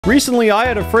Recently, I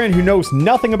had a friend who knows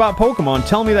nothing about Pokemon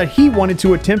tell me that he wanted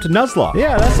to attempt Nuzlocke.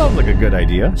 Yeah, that sounds like a good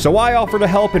idea. So I offered to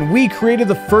help and we created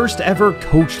the first ever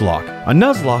Coach Lock, a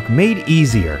Nuzlocke made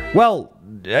easier. Well,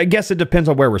 I guess it depends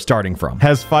on where we're starting from.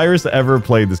 Has Fires ever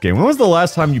played this game? When was the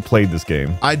last time you played this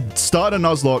game? I started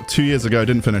Nuzlocke 2 years ago,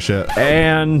 didn't finish it.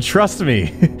 And trust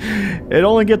me, it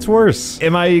only gets worse.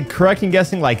 Am I correct in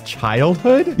guessing like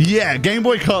childhood? Yeah, Game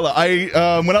Boy Color.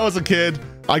 When I was a kid,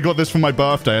 I got this for my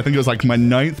birthday. I think it was like my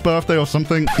 9th birthday or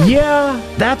something. Yeah,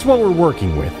 that's what we're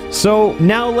working with. So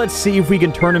now let's see if we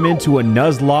can turn him into a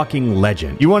Nuzlocking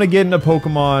legend. You want to get into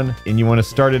Pokemon and you want to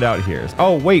start it out here.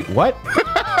 Oh, wait, what?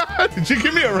 Did you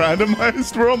give me a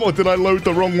randomized ROM or did I load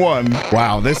the wrong one?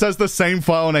 Wow, this has the same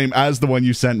file name as the one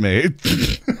you sent me.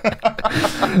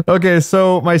 Okay,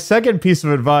 so my second piece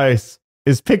of advice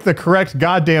is pick the correct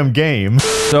goddamn game.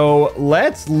 So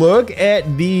let's look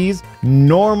at these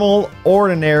normal,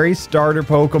 ordinary starter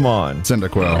Pokemon.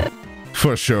 Cyndaquil.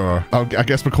 For sure. I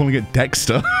guess we're calling it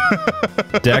Dexter.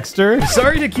 Dexter?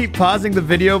 Sorry to keep pausing the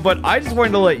video, but I just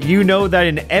wanted to let you know that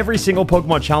in every single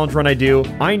Pokemon challenge run I do,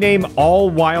 I name all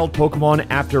wild Pokemon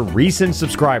after recent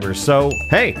subscribers. So,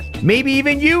 hey, maybe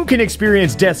even you can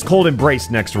experience Death's cold embrace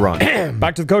next run.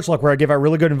 Back to the Coach Lock where I give out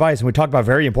really good advice and we talk about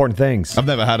very important things. I've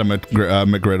never had a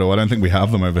McGriddle. I don't think we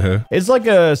have them over here. It's like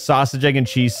a sausage, egg, and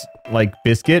cheese like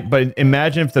biscuit, but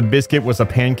imagine if the biscuit was a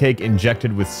pancake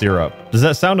injected with syrup. Does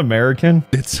that sound American?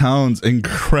 It sounds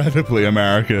incredibly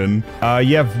American.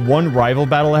 You have one rival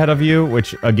battle ahead of you,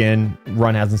 which again,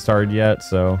 run hasn't started yet,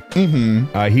 so.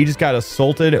 He just got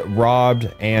assaulted,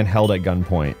 robbed, and held at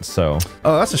gunpoint, so.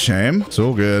 Oh, that's a shame. It's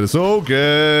all good. It's all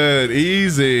good.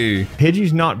 Easy.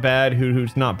 Pidgey's not bad.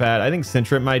 Hoothoot's not bad. I think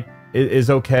Sentret is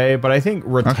okay, but I think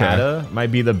Rattata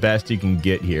might be the best you can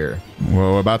get here.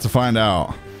 Well, we're about to find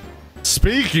out.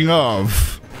 Speaking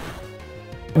of,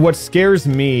 what scares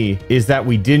me is that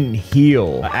we didn't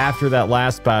heal after that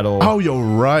last battle. Oh, you're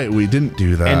right. We didn't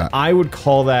do that. And I would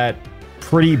call that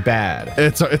pretty bad.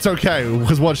 It's okay,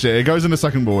 because watch it. It goes in the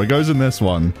second ball. It goes in this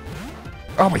one.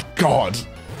 Oh my God.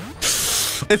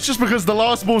 It's just because the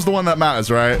last ball's the one that matters,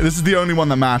 right? This is the only one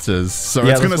that matters. So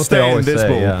it's going to stay in this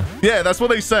ball. Yeah, that's what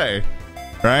they say,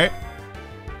 right?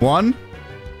 1,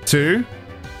 2,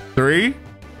 3,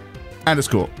 and it's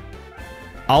cool.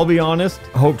 I'll be honest,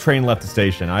 Hope Train left the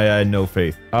station. I had no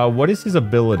faith. What is his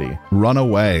ability? Run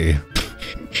away.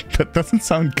 That doesn't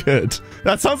sound good.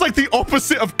 That sounds like the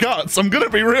opposite of guts. I'm gonna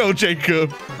be real,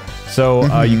 Jacob.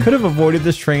 So you could have avoided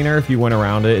this trainer if you went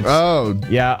around it. Oh.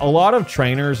 Yeah, a lot of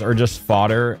trainers are just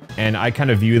fodder, and I kind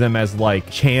of view them as like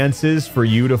chances for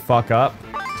you to fuck up.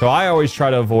 So I always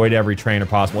try to avoid every trainer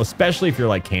possible, especially if you're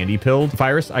like candy pilled.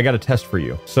 Virus, I got a test for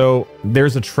you. So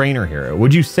there's a trainer here.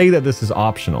 Would you say that this is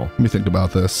optional? Let me think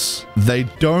about this. They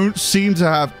don't seem to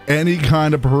have any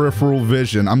kind of peripheral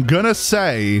vision. I'm gonna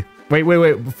say... Wait.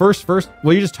 First,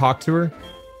 will you just talk to her?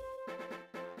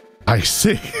 I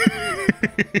see.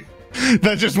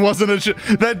 That just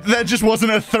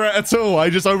wasn't a threat at all. I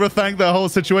just overthanked the whole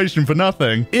situation for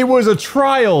nothing. It was a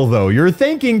trial, though. You're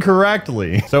thinking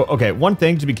correctly. So, okay, one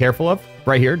thing to be careful of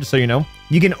right here, just so you know,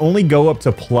 you can only go up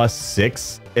to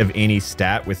 +6 of any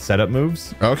stat with setup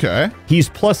moves. Okay. He's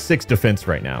 +6 defense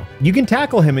right now. You can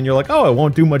tackle him and you're like, oh, it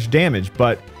won't do much damage.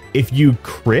 But if you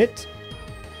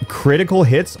critical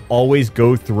hits always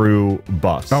go through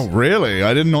buffs. Oh, really?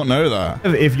 I did not know that.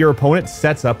 If your opponent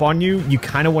sets up on you, you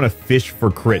kind of want to fish for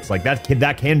crits. Like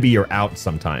that can be your out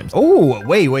sometimes. Oh,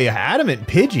 wait, Adamant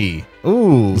Pidgey.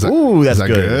 Ooh, that's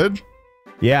good.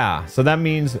 Yeah, so that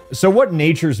means, so what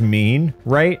natures mean,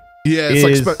 right? Yeah,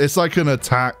 it's like an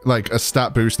attack, like a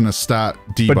stat boost and a stat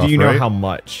debuff, but do you know how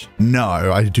much? No,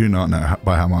 I do not know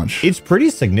by how much. It's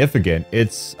pretty significant.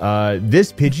 It's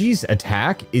this Pidgey's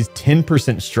attack is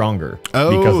 10% stronger.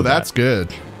 Oh, that's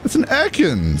good. It's an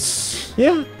Ekans.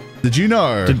 Yeah. Did you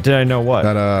know? Did I know what?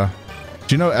 That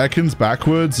do you know Ekans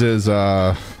backwards is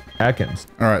Ekans?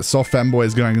 All right, soft femboy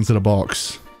is going into the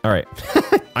box. All right.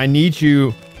 I need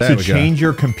you to change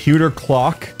your computer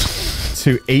clock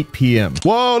to 8 p.m.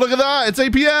 Whoa, look at that. It's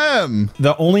 8 p.m.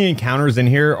 The only encounters in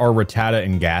here are Rattata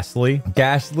and Ghastly.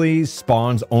 Ghastly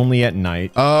spawns only at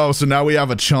night. Oh, so now we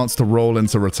have a chance to roll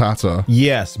into Rattata.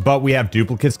 Yes, but we have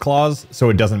duplicates clause,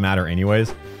 so it doesn't matter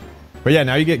anyways. But yeah,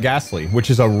 now you get Ghastly, which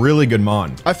is a really good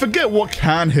mon. I forget what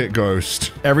can hit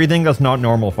Ghost. Everything that's not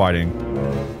normal fighting.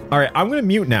 All right, I'm gonna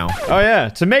mute now. Oh yeah,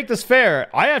 to make this fair,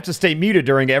 I have to stay muted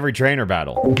during every trainer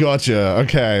battle. Gotcha,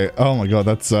 okay. Oh my God,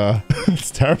 that's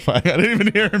that's terrifying. I didn't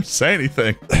even hear him say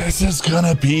anything. This is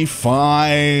gonna be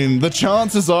fine. The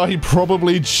chances are he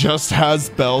probably just has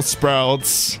Bell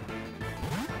Sprouts.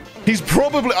 He's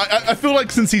probably... I feel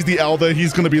like since he's the Elder,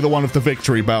 he's going to be the one with the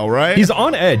victory bell, right? He's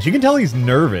on edge. You can tell he's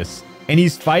nervous. And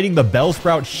he's fighting the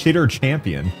Bellsprout shitter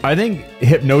champion. I think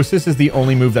Hypnosis is the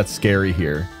only move that's scary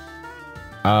here.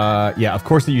 Yeah, of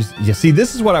course they use... Yeah, see,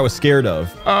 this is what I was scared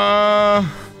of.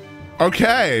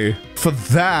 Okay. For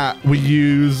that, we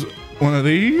use one of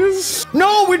these.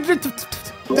 No,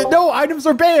 no, items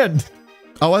are banned.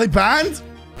 Oh, are they banned?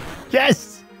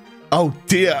 Yes. Oh,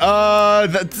 dear.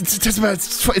 It's...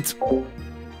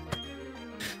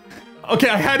 Okay,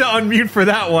 I had to unmute for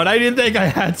that one. I didn't think I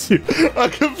had to. I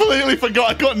completely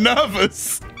forgot. I got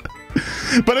nervous.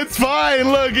 But it's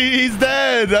fine. Look, he's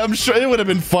dead. I'm sure it would have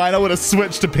been fine. I would have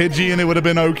switched to Pidgey and it would have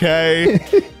been okay.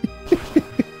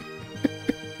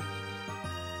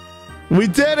 We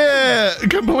did it!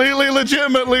 Completely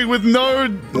legitimately with no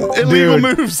illegal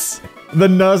moves. The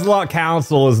Nuzlocke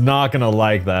Council is not going to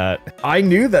like that. I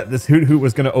knew that this Hoot Hoot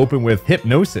was going to open with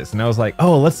Hypnosis, and I was like,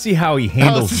 oh, let's see how he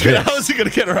handles this. How is he going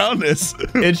to get around this?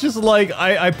 It's just like,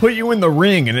 I put you in the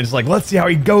ring, and it's like, let's see how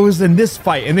he goes in this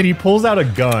fight, and then he pulls out a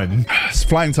gun. It's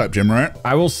flying type gym, right?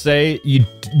 I will say,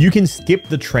 you can skip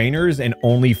the trainers and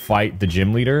only fight the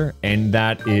gym leader, and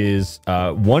that is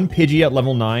one Pidgey at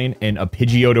level 9 and a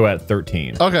Pidgeotto at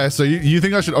 13. Okay, so you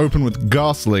think I should open with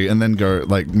Ghastly and then go,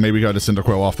 like, maybe go to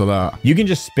Cyndaquil after that? You can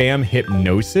just spam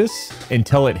Hypnosis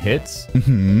until it hits,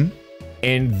 and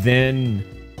then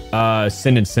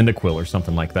send in Cyndaquil or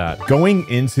something like that. Going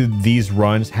into these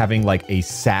runs having like a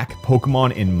sack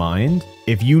Pokemon in mind,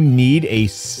 if you need a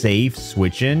safe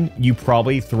switch in, you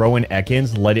probably throw in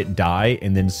Ekans, let it die,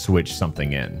 and then switch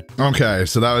something in. Okay,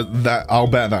 so that I'll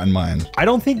bear that in mind. I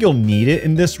don't think you'll need it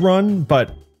in this run,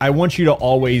 but I want you to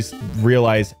always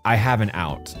realize I have an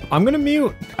out. I'm gonna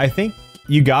mute. I think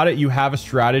you got it. You have a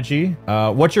strategy.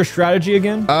 What's your strategy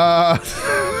again?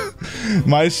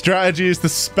 My strategy is to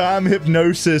spam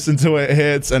Hypnosis until it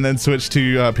hits, and then switch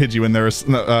to Pidgey when they're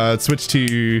switch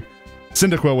to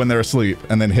Cyndaquil when they're asleep,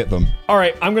 and then hit them. All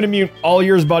right, I'm gonna mute. All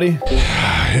yours, buddy.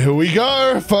 Here we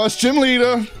go. First gym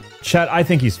leader. Chat, I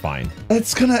think he's fine.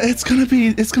 It's gonna be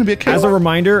a kill. As a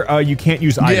reminder, you can't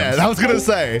use items. Yeah, I was gonna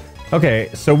say. Okay,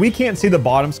 so we can't see the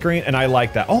bottom screen, and I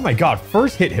like that. Oh my god,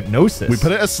 first hit Hypnosis. We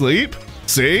put it asleep.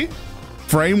 See?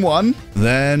 Frame 1.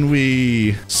 Then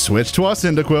we switch to our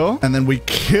Cyndaquil, and then we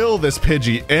kill this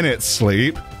Pidgey in its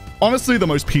sleep. Honestly, the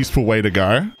most peaceful way to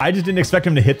go. I just didn't expect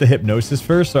him to hit the Hypnosis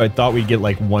first, so I thought we'd get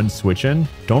like one switch in.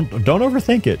 Don't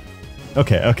overthink it.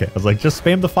 Okay. I was like, just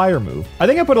spam the fire move. I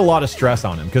think I put a lot of stress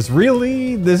on him, because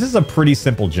really, this is a pretty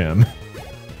simple gym.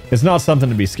 It's not something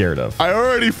to be scared of. I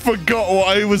already forgot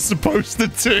what I was supposed to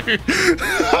do.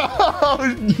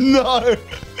 Oh, no.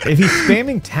 If he's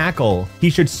spamming Tackle, he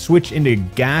should switch into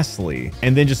Ghastly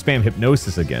and then just spam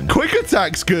Hypnosis again. Quick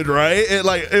Attack's good, right? It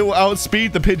will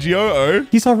outspeed the Pidgeotto.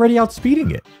 He's already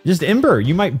outspeeding it. Just Ember,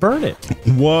 you might burn it.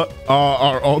 What are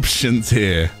our options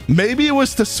here? Maybe it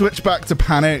was to switch back to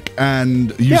Panic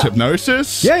and use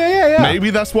Hypnosis. Yeah. Maybe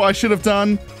that's what I should have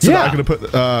done. So that I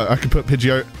could put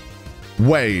Pidgeotto.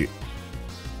 Wait.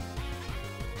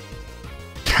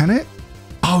 Can it?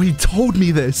 Oh, he told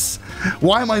me this.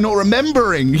 Why am I not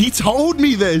remembering? He told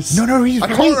me this. No, he's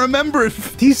I can't remember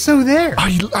if... He's so there.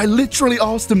 I literally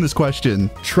asked him this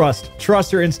question. Trust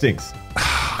your instincts.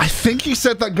 I think he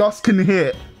said that Gus can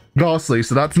hit Ghastly,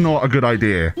 so that's not a good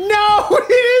idea. No,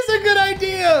 it is a good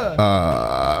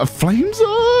idea. Flame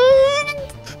Zone?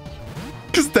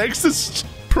 Because Dex is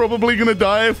probably going to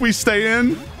die if we stay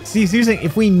in. See,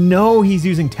 if we know he's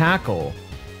using Tackle,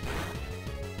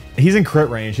 he's in crit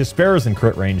range. His Sparrow's in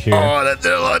crit range here. Oh, that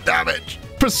did a lot of damage.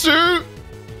 Pursuit.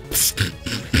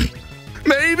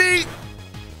 Maybe.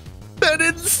 That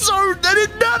did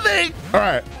nothing. All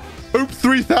right. Oop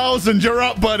 3000, you're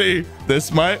up, buddy.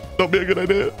 This might not be a good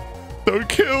idea. Don't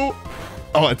kill.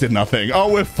 Oh, it did nothing.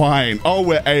 Oh, we're fine. Oh,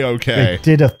 we're A-okay. It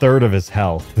did a third of his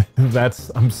health.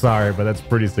 I'm sorry, but that's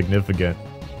pretty significant.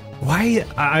 Why?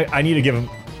 I need to give him...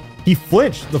 He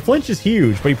flinched. The flinch is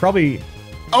huge, but he probably...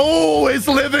 Oh, it's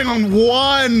living on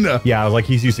 1. Yeah, I was like,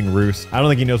 he's using Roost. I don't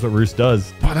think he knows what Roost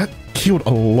does. Wow, that killed a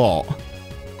lot.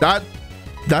 That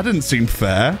didn't seem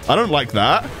fair. I don't like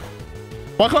that.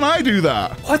 Why can't I do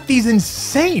that? What? These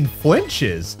insane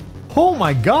flinches. Oh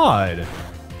my god.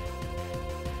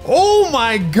 Oh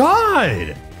my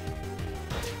god.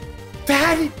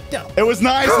 It was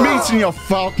nice meeting you,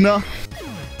 Falkner.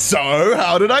 So,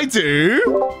 how did I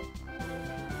do?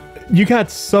 You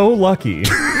got so lucky.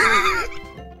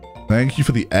 Thank you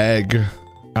for the egg.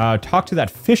 Talk to that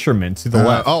fisherman to the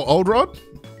left. Oh, Old Rod?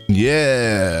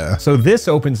 Yeah. So this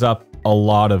opens up a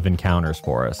lot of encounters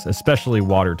for us, especially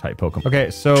water type Pokemon. Okay,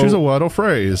 so choose a word or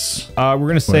phrase. We're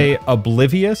gonna say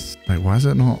oblivious. Wait, why is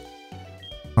it not?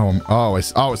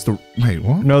 It's the... Wait,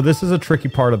 what? No, this is a tricky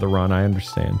part of the run. I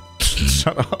understand.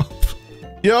 Shut up.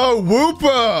 Yo,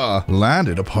 Wooper!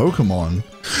 Landed a Pokemon.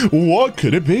 What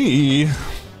could it be?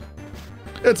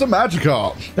 It's a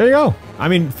Magikarp. There you go. I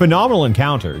mean, phenomenal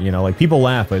encounter. You know, like people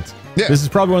laugh, but this is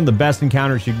probably one of the best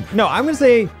encounters you can... No, I'm going to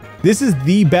say this is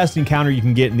the best encounter you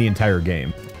can get in the entire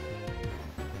game.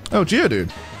 Oh,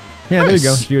 Geodude. Yeah, nice.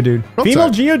 There you go. Geodude. Female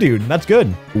Geodude. That's good.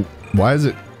 Why is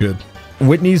it good?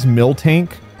 Whitney's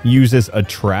Miltank uses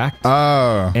Attract.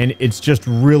 Oh. And it's just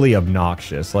really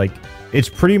obnoxious. Like, it's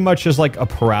pretty much just like a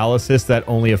paralysis that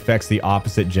only affects the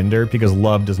opposite gender because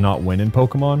love does not win in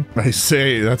Pokemon. I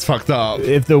see. That's fucked up.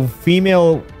 If the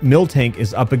female Miltank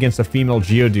is up against a female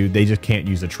Geodude, they just can't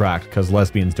use Attract because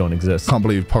lesbians don't exist. Can't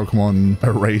believe Pokemon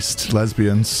erased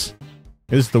lesbians.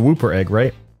 This is the Wooper egg,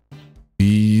 right?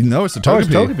 No, it's a Togepi. Oh, it's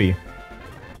Togepi.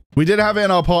 We did have it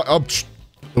in our part. Oh,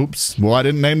 oops. Well, I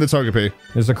didn't name the Togepi.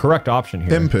 There's a correct option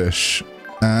here. Impish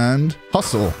and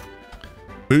Hustle.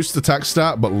 Boosts attack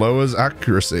stat, but lowers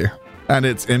accuracy. And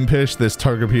it's Impish. This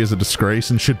Togepi is a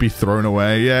disgrace and should be thrown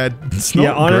away. Yeah, it's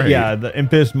not great. Yeah, the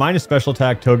Impish minus special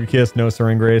attack, Togekiss, no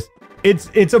Soaring Grace.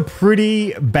 It's a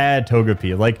pretty bad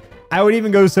Togepi. Like, I would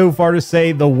even go so far to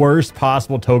say the worst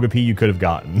possible Togepi you could have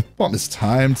gotten. Well, it's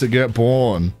time to get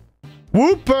born.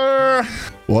 Wooper!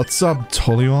 What's up,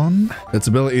 Tolion? Its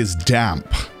ability is Damp.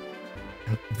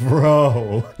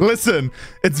 Bro. Listen,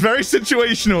 it's very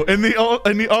situational. In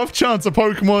the off chance a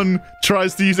Pokemon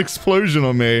tries to use Explosion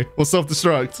on me or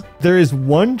self-destruct. There is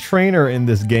one trainer in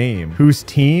this game whose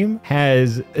team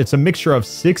it's a mixture of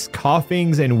 6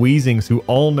 coughings and wheezings who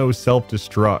all know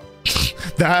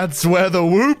self-destruct. That's where the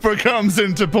Wooper comes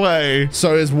into play.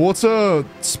 So is Water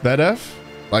Spedef?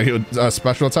 Like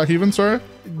special attack even, sorry?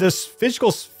 This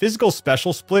physical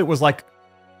special split was like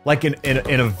an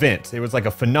event. It was like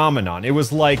a phenomenon. It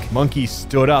was like Monkey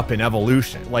stood up in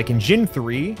evolution. Like in Gen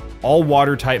 3, all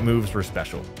water type moves were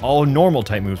special. All normal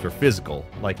type moves were physical.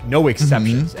 Like no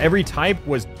exceptions. Every type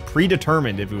was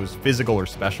predetermined if it was physical or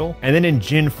special. And then in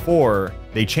Gen 4,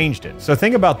 they changed it. So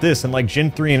think about this. In like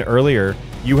Gen 3 and earlier,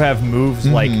 you have moves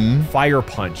like Fire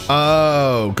Punch.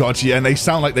 Oh, gotcha. Yeah, and they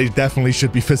sound like they definitely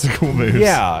should be physical moves.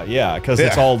 Yeah, because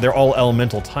they're all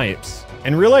elemental types.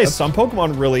 And realize some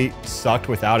Pokemon really sucked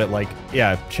without it. Like,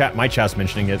 yeah, my chat's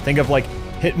mentioning it. Think of like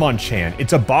Hitmonchan.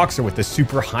 It's a boxer with a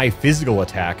super high physical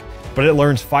attack, but it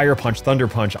learns Fire Punch, Thunder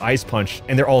Punch, Ice Punch,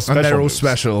 and they're all special. And they're all moves.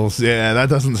 Specials. Yeah, that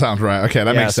doesn't sound right. Okay,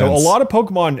 that makes sense. So a lot of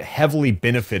Pokemon heavily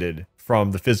benefited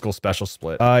from the physical special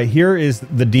split. Here is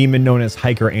the demon known as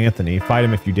Hiker Anthony. Fight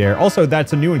him if you dare. Also,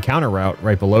 that's a new encounter route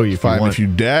right below you. Fight him if you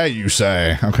dare, you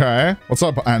say. Okay. What's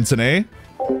up, Anthony?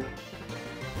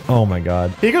 Oh my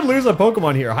god. He could lose a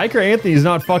Pokemon here. Hiker Anthony's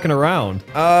not fucking around.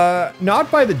 Not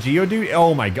by the Geodude.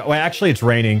 Oh my god. Well, actually, it's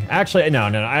raining. Actually, no.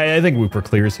 I think Wooper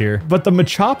clears here. But the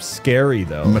Machop's scary,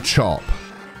 though. Machop.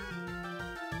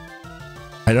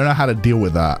 I don't know how to deal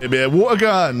with that. It'd be a water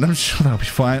gun. I'm sure that'll be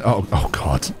fine. Oh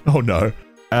god. Oh no.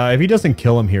 If he doesn't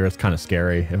kill him here, it's kind of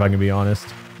scary, if I can be honest.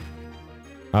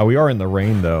 We are in the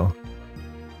rain, though.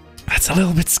 That's a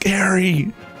little bit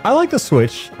scary. I like the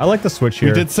switch. I like the switch here.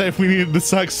 We did say if we needed to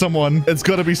sack someone, it's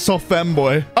got to be soft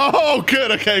femboy. Oh, good.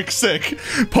 Okay, sick.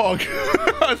 Pog.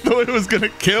 I thought it was going to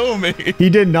kill me. He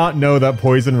did not know that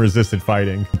poison resisted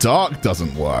fighting. Dark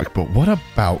doesn't work, but what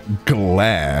about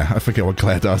glare? I forget what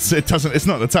glare does. It doesn't. It's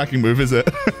not an attacking move, is it?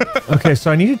 Okay,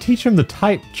 so I need to teach him the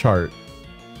type chart.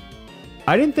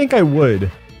 I didn't think I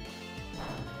would,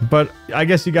 but I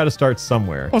guess you got to start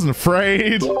somewhere. I wasn't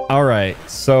afraid. All right,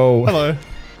 so... Hello.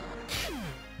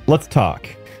 Let's talk.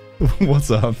 What's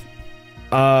up?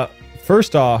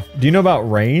 First off, do you know about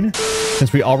rain?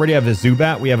 Since we already have a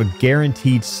Zubat, we have a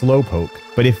guaranteed Slowpoke.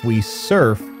 But if we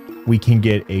surf, we can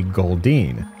get a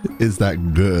Goldeen. Is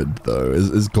that good, though?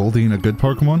 Is Goldeen a good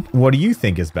Pokemon? What do you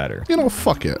think is better? You know,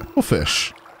 fuck it. We'll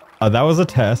fish. That was a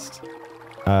test.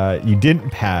 You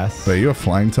didn't pass. Wait, you're a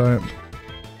flying type?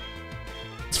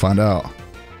 Let's find out.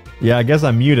 Yeah, I guess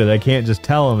I'm muted. I can't just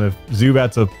tell him if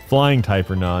Zubat's a flying type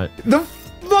or not. The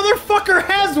motherfucker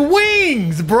has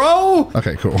wings, bro!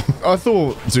 Okay, cool. I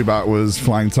thought Zubat was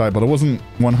flying type, but I wasn't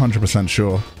 100%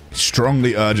 sure.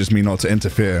 Strongly urges me not to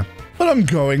interfere, but I'm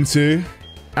going to.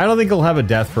 I don't think he'll have a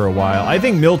death for a while. I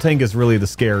think Miltank is really the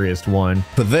scariest one.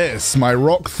 For this, my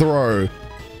rock throw,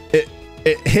 it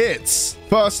hits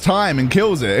first time and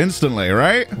kills it instantly,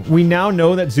 right? We now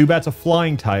know that Zubat's a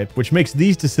flying type, which makes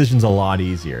these decisions a lot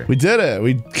easier. We did it.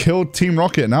 We killed Team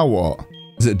Rocket. Now what?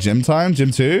 Is it gym time? Gym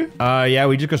 2? Yeah,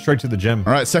 we just go straight to the gym.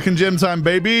 All right, second gym time,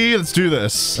 baby. Let's do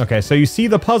this. Okay, so you see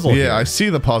the puzzle here. I see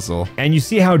the puzzle. And you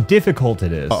see how difficult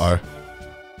it is. Uh-oh.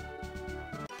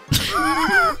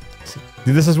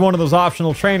 Dude, this is one of those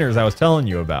optional trainers I was telling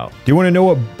you about. Do you want to know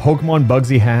what Pokemon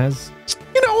Bugsy has?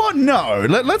 You know what? No.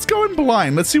 Let's go in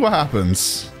blind. Let's see what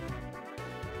happens.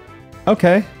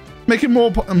 Okay. Make it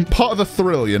more part of the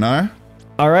thrill, you know?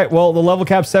 All right, well, the level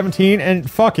cap's 17, and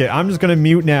fuck it. I'm just going to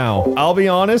mute now. I'll be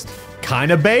honest, kind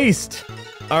of based.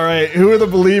 All right, who are the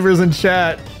believers in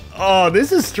chat? Oh,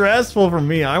 this is stressful for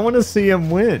me. I want to see him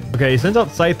win. Okay, he sends out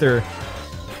Scyther,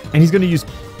 and he's going to use...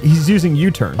 He's using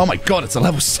U-turn. Oh my god, it's a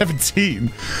level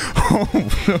 17. Oh,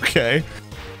 okay.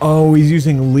 Oh, he's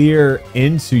using Leer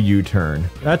into U-turn.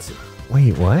 That's...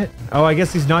 Wait, what? Oh, I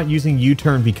guess he's not using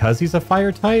U-turn because he's a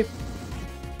fire type?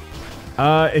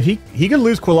 If he could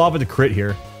lose Quilava to crit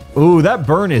here. Ooh, that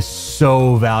burn is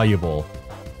so valuable.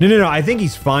 No. I think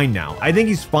he's fine now. I think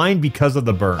he's fine because of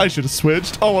the burn. I should have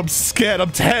switched. Oh, I'm scared. I'm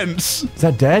tense. Is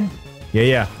that dead?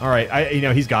 Yeah. All right.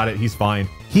 He's got it. He's fine.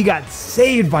 He got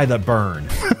saved by the burn.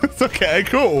 It's okay.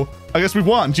 Cool. I guess we've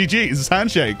won. GG's.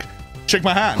 Handshake. Shake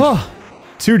my hand.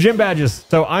 2 gym badges.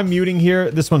 So I'm muting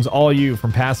here. This one's all you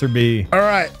from Passer B. All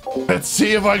right. Let's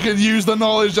see if I can use the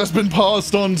knowledge that's been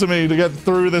passed on to me to get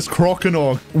through this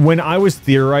Croconaw. When I was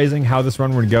theorizing how this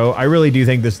run would go, I really do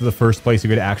think this is the first place you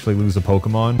could actually lose a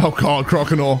Pokemon. Oh god,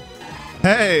 Croconaw.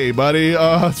 Hey, buddy.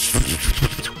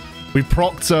 We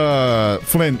procced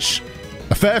Flinch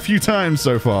a fair few times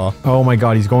so far. Oh my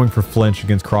god, he's going for Flinch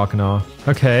against Croconaw.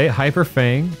 Okay, Hyper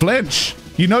Fang. Flinch.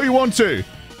 You know you want to.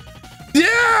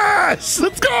 Yes!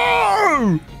 Let's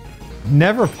go!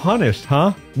 Never punished,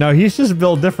 huh? No, he's just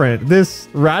built different. This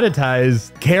Rattata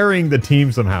is carrying the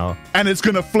team somehow. And it's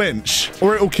gonna flinch,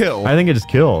 or it'll kill. I think it just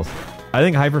kills. I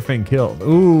think Hyper Fang killed.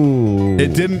 Ooh.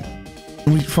 It didn't.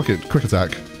 Fuck it. Quick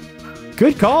attack.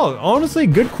 Good call. Honestly,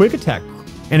 good quick attack.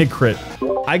 And it crit.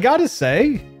 I gotta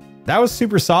say, that was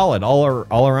super solid all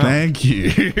around. Thank you.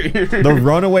 The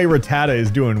runaway Rattata is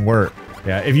doing work.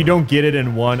 Yeah, if you don't get it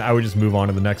in one, I would just move on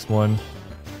to the next one.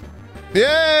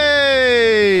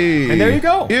 Yay! And there you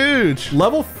go. Huge.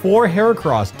 Level 4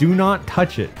 Heracross. Do not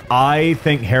touch it. I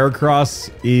think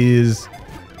Heracross is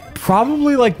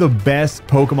probably like the best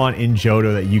Pokemon in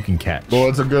Johto that you can catch. Well,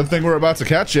 it's a good thing we're about to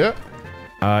catch it.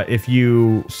 If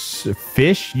you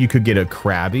fish, you could get a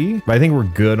Krabby, but I think we're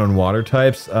good on water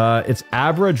types. It's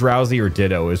Abra, Drowsy, or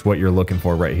Ditto is what you're looking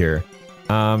for right here.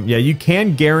 Yeah, you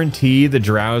can guarantee the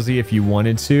Drowsy if you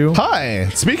wanted to. Hi.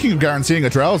 Speaking of guaranteeing a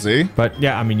Drowsy. But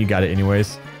yeah, I mean, you got it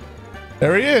anyways.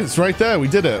 There he is, right there. We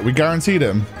did it. We guaranteed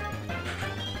him.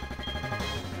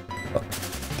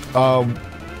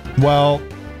 Well,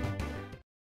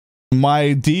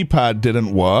 my D-pad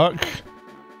didn't work.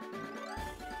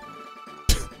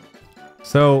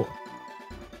 So,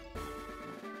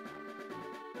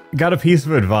 got a piece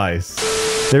of advice.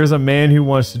 There's a man who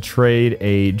wants to trade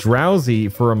a Drowsy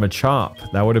for a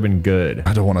Machop. That would have been good.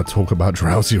 I don't want to talk about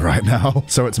Drowsy right now.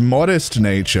 So it's modest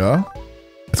nature.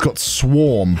 It's got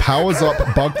Swarm. Powers up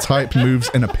bug type moves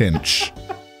in a pinch.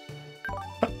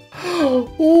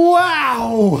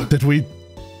 Wow! Did we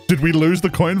lose the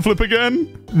coin flip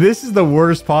again? This is the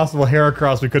worst possible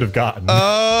Heracross we could have gotten.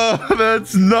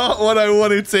 That's not what I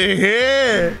wanted to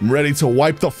hear. I'm ready to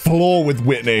wipe the floor with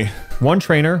Whitney. One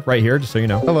trainer right here, just so you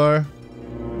know. Hello.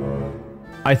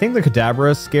 I think the Kadabra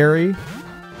is scary,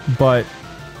 but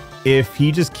if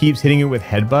he just keeps hitting it with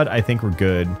Headbutt, I think we're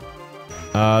good.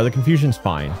 The Confusion's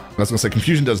fine. I was gonna say,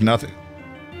 Confusion does nothing.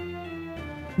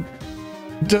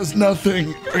 Does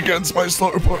nothing against my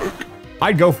Slowpoke.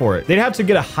 I'd go for it. They'd have to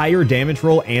get a higher damage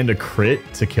roll and a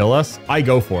crit to kill us. I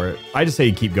go for it. I just say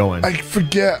you keep going. I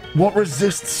forget what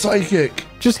resists Psychic.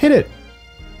 Just hit it.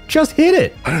 Just hit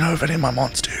it. I don't know if any of my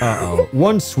mons do. Uh-oh.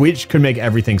 One switch could make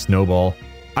everything snowball.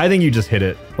 I think you just hit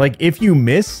it. Like, if you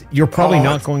miss, you're probably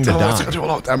not going to die. It's gonna do a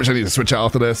lot of damage. I need to switch out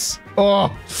after this. Oh,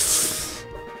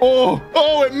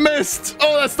 it missed.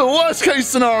 Oh, that's the worst case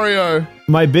scenario.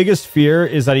 My biggest fear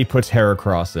is that he puts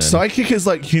Heracross in. Psychic is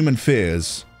like human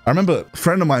fears. I remember a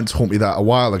friend of mine taught me that a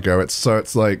while ago.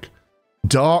 It's like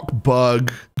Dark,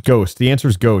 Bug. Ghost. The answer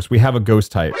is Ghost. We have a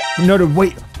Ghost type. No,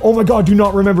 wait. Oh my god, do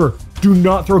not remember. Do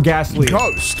not throw Ghastly.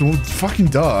 Ghost? Well, fucking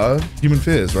duh. Human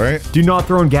fears, right? Do not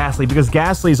throw in Ghastly, because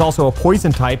Ghastly is also a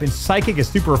poison type, and Psychic is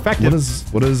super effective.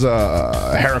 What does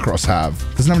Heracross have?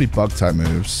 It doesn't have any bug type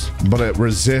moves, but it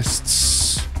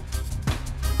resists.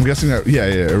 I'm guessing that, yeah,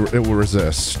 it will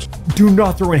resist. Do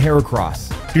not throw in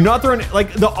Heracross. Do not throw in,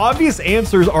 like, the obvious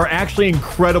answers are actually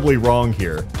incredibly wrong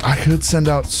here. I could send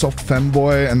out Soft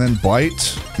Femboy and then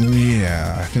Bite.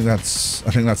 Yeah, I think that's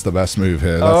the best move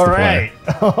here. That's all the right.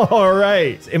 play. All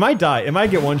right. It might die. It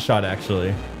might get one shot,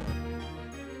 actually.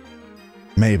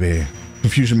 Maybe.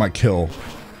 Confusion might kill.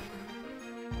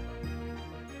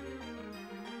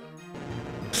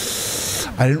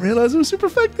 I didn't realize it was super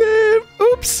effective.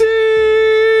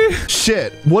 Oopsie.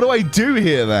 Shit. What do I do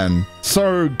here then?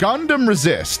 So Gundam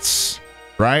resists,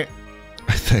 right?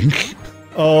 I think.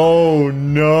 Oh,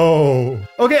 no.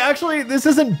 Okay, actually, this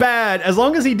isn't bad. As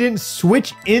long as he didn't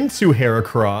switch into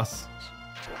Heracross.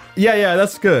 Yeah,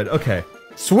 that's good. Okay.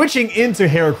 Switching into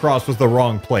Heracross was the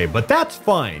wrong play, but that's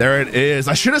fine. There it is.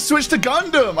 I should have switched to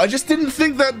Gundam. I just didn't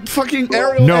think that fucking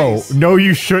aerial ace. No,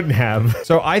 you shouldn't have.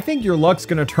 So I think your luck's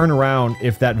going to turn around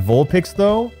if that Vulpix,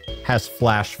 though, has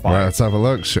Flash Fire. Right, let's have a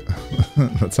look.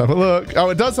 Let's have a look. Oh,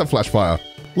 it does have Flash Fire.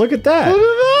 Look at that. Look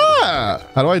at that.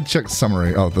 How do I check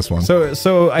summary? Oh, this one.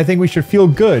 So I think we should feel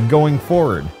good going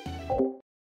forward.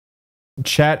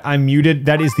 Chat, I'm muted.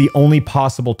 That is the only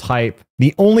possible type,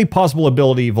 the only possible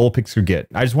ability Vulpix could get.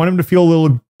 I just want him to feel a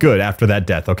little good after that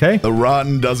death, okay? The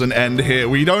run doesn't end here.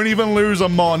 We don't even lose a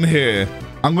Mon here.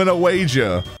 I'm going to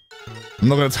wager. I'm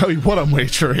not going to tell you what I'm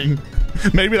wagering.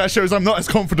 Maybe that shows I'm not as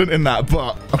confident in that,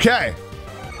 but okay.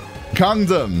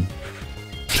 Gundam.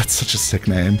 That's such a sick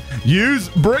name. Use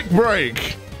Brick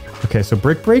Break. Okay, so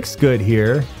Brick Break's good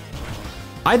here.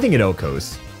 I think it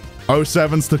Okos.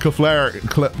 07s to Clefairy.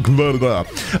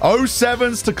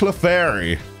 07s to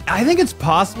Clefairy. I think it's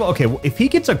possible. Okay, well, if he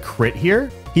gets a crit here,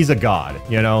 he's a god,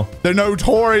 you know? The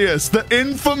notorious, the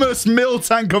infamous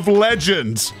Miltank of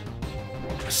legend.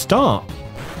 Stomp.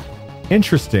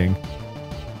 Interesting.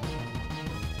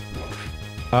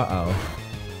 Uh-oh.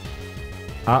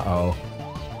 Uh-oh.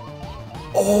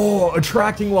 Oh,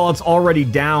 attracting while it's already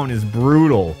down is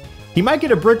brutal. He might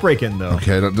get a Brick Break in, though.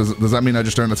 Okay, does that mean I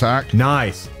just don't attack?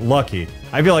 Nice. Lucky.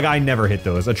 I feel like I never hit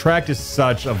those. Attract is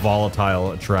such a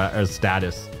volatile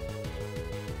status.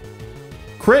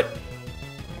 Crit.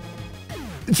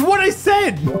 It's what I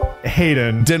said.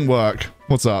 Hayden. Didn't work.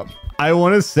 What's up? I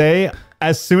want to say,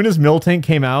 as soon as Miltank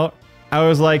came out, I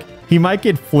was like, he might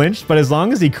get flinched, but as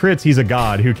long as he crits, he's a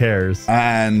god. Who cares?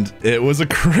 And it was a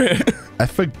crit. I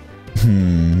forgot.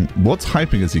 What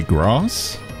typing is he?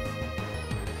 Grass?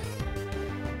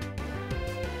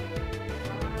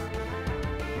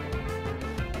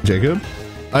 Jacob?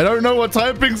 I don't know what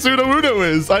typing Sudowoodo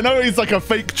is. I know he's like a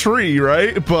fake tree,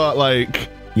 right? But like...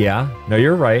 Yeah, no,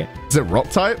 you're right. Is it rock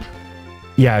type?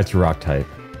 Yeah, it's rock type.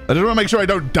 I just want to make sure I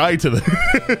don't die to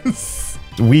this.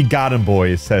 We got him,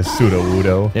 boys, says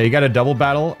Sudowoodo. Yeah, you got a double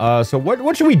battle. So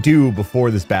what should we do before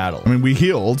this battle? I mean, we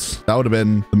healed. That would have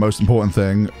been the most important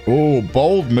thing. Oh,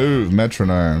 bold move,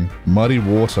 metronome. Muddy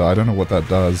water. I don't know what that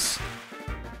does.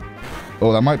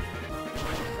 Oh, that might...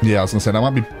 Yeah, I was gonna say, that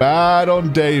might be bad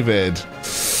on David.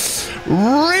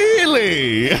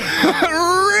 Really?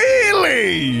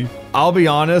 Really? I'll be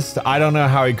honest, I don't know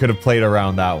how he could have played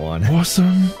around that one.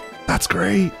 Awesome. That's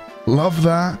great. Love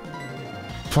that.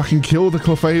 Fucking kill the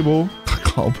Clefable. I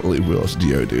can't believe we lost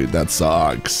Geo, dude. That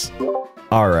sucks.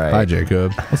 All right. Hi,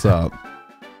 Jacob. What's up?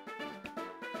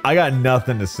 I got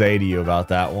nothing to say to you about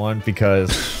that one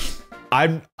because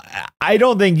I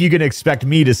don't think you can expect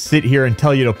me to sit here and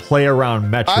tell you to play around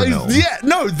metronome. Yeah,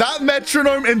 no, that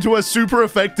metronome into a super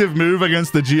effective move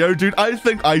against the Geo, dude. I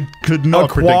think I could not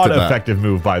predict that. A quad effective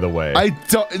move, by the way. I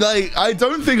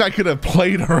don't think I could have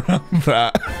played around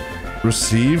that.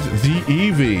 Received the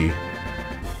Eevee.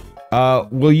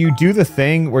 Will you do the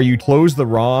thing where you close the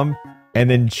ROM and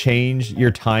then change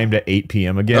your time to 8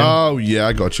 p.m. again? Oh, yeah,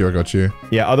 I got you.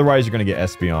 Yeah, otherwise you're going to get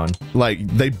Espeon. Like,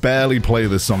 they barely play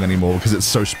this song anymore because it's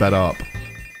so sped up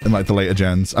in, like, the later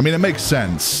gens. I mean, it makes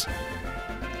sense.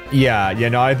 Yeah,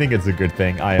 no, I think it's a good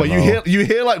thing. But you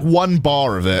hear, like, one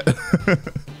bar of it.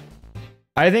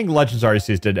 I think Legends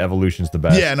Arceus did Evolution's the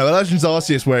best. Yeah, no, Legends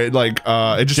Arceus where it, like,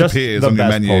 it just appears on the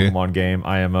menu. The best Pokemon game,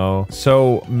 IMO.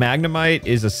 So, Magnemite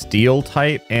is a steel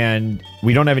type, and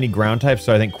we don't have any ground types,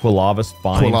 so I think Quilava's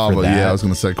fine for that. Yeah, I was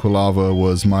going to say Quilava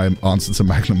was my answer to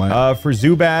Magnemite. For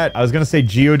Zubat, I was going to say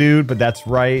Geodude, but that's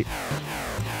right.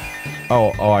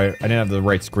 Oh, I didn't have the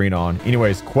right screen on.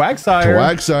 Anyways, Quagsire.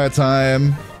 Quagsire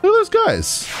time. Who are those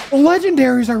guys?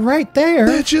 Legendaries are right there.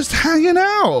 They're just hanging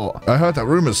out. I heard that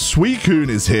rumor Suicune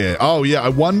is here. Oh, yeah. I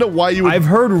wonder why you would... I've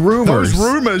heard rumors. Those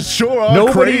rumors sure are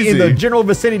Nobody crazy. in the general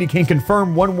vicinity can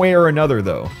confirm one way or another,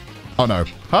 though. Oh, no.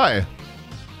 Hi.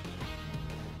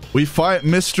 We fight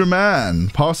Mr. Man.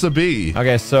 Passer B.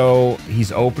 Okay, so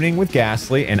he's opening with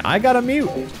Ghastly, and I got a mute.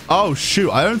 Oh,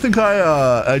 shoot. I don't think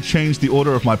I changed the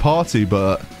order of my party,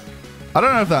 but... I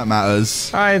don't know if that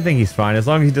matters. I think he's fine. As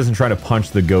long as he doesn't try to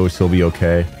punch the ghost, he'll be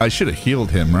okay. I should have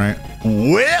healed him, right?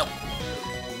 Well.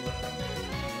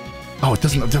 Oh, it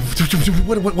doesn't.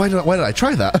 Why did I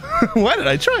try that? Why did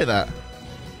I try that?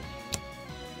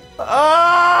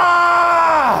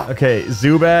 Ah! Okay,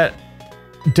 Zubat,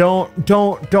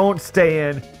 don't stay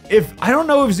in. I don't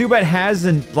know if Zubat has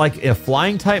a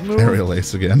flying type move. Aerial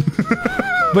Ace again.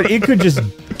 But it could just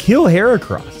kill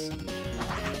Heracross.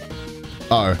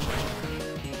 Uh-oh.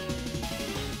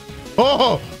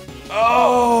 Oh!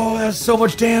 Oh, that's so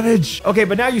much damage. Okay,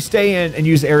 but now you stay in and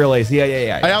use Aerial Ace.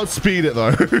 Yeah. I outspeed it,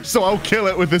 though, so I'll kill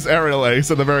it with this Aerial Ace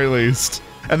at the very least.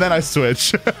 And then I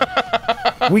switch.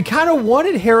 We kind of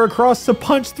wanted Heracross to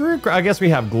punch through. I guess we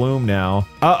have Gloom now.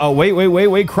 Uh-oh,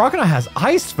 wait. Crocodile has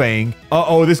Ice Fang.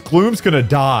 Uh-oh, this Gloom's gonna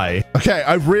die. Okay,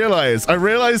 I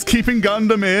realized keeping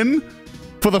Gundam in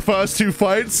for the first two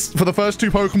fights, for the first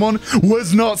two Pokemon,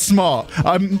 was not smart.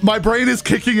 My brain is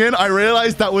kicking in. I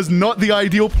realized that was not the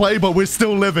ideal play, but we're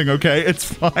still living, okay? It's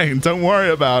fine. Don't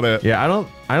worry about it. Yeah,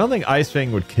 I don't think Ice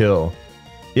Fang would kill.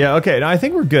 Yeah, okay, no, I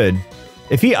think we're good.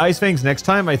 If he Ice Fangs next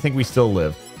time, I think we still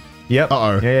live. Yep.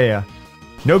 Uh-oh. Yeah.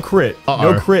 No crit.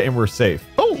 Uh-oh. No crit and we're safe.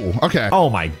 Oh, okay. Oh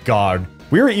my god.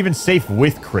 We were even safe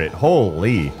with crit.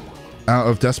 Holy. Out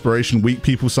of desperation, weak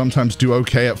people sometimes do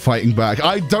okay at fighting back.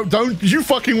 Don't you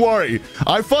fucking worry.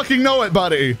 I fucking know it,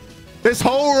 buddy. This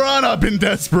whole run I've been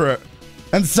desperate.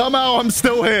 And somehow I'm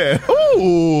still here.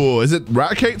 Ooh, is it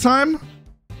rat cake time?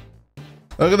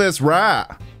 Look at this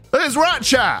rat. Look at this rat,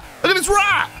 chat. Look at this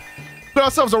rat. Got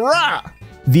ourselves a rat.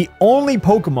 The only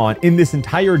Pokemon in this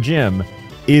entire gym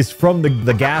is from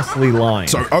the Ghastly line.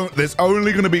 So there's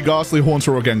only going to be Ghastly,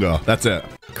 Haunter, or Gengar. That's it.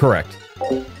 Correct.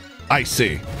 I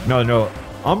see. No.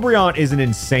 Umbreon is an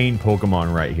insane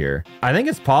Pokemon right here. I think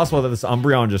it's possible that this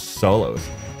Umbreon just solos.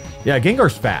 Yeah,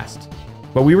 Gengar's fast,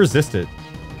 but we resist it.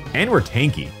 And we're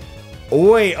tanky.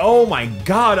 Oi, oh my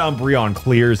god, Umbreon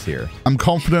clears here. I'm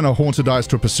confident a Haunter dies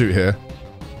to a Pursuit here.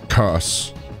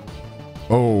 Curse.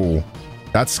 Oh,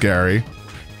 that's scary.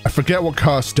 I forget what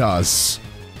Curse does,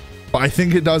 but I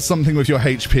think it does something with your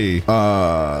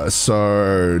HP.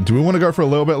 So do we want to go for a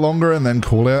little bit longer and then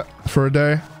call it for a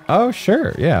day? Oh,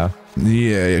 sure, yeah.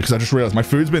 Yeah, because I just realized my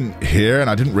food's been here and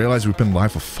I didn't realize we've been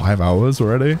live for 5 hours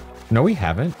already. No, we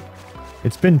haven't.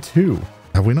 It's been 2.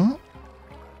 Have we not?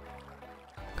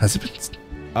 Has it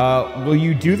been? Will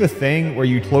you do the thing where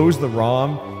you close the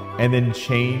ROM and then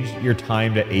change your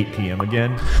time to 8 p.m.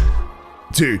 again?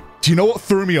 Dude, do you know what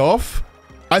threw me off?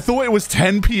 I thought it was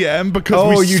 10 p.m.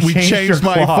 because we changed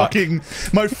my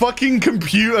fucking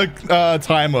computer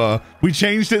timer. We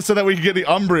changed it so that we could get the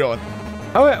Umbreon.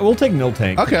 Oh, yeah, we'll take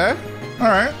Miltank. Okay, all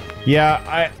right.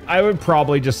 Yeah, I would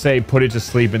probably just say put it to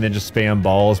sleep and then just spam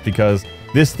balls because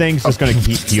this thing's just going to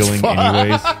keep healing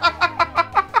anyways.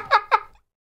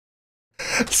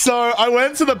 So I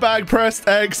went to the bag, pressed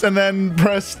X, and then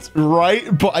pressed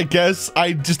right, but I guess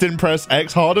I just didn't press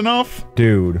X hard enough.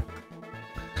 Dude,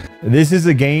 this is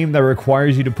a game that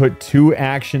requires you to put 2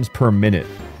 actions per minute.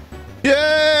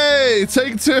 Yay!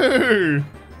 Take 2!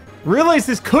 Realize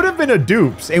this could have been a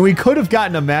dupes, and we could have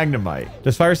gotten a Magnemite.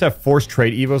 Does Fires have Force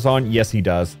Trade Evos on? Yes, he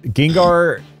does.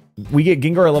 Gengar, we get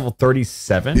Gengar at level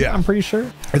 37, yeah. I'm pretty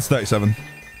sure. It's 37.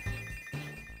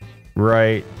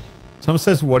 Right. Someone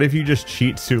says, what if you just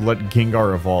cheat to let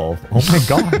Gengar evolve? Oh my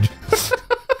god.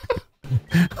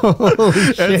 Holy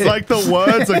shit. It's like the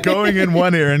words are going in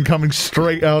one ear and coming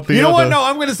straight out the other. You know what? No,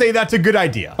 I'm going to say that's a good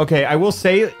idea. Okay, I will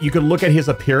say you could look at his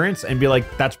appearance and be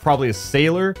like, that's probably a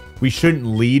sailor. We shouldn't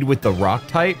lead with the rock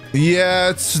type.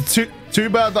 Yeah, it's too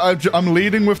bad that I'm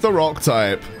leading with the rock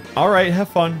type. All right, have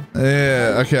fun.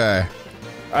 Yeah, okay.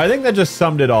 I think that just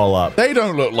summed it all up. They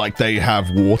don't look like they have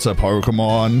water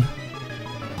Pokemon.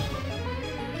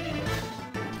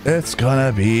 It's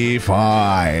gonna be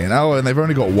fine. Oh, and they've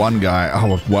only got one guy.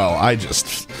 Oh, well, I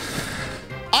just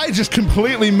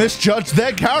completely misjudged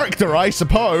their character, I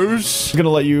suppose. I'm gonna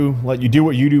let you do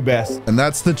what you do best. And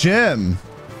that's the gym.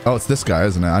 Oh, it's this guy,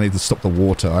 isn't it? I need to stop the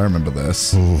water. I remember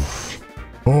this. Oof.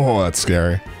 Oh, that's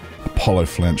scary. Apollo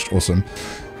flinched. Awesome.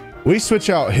 We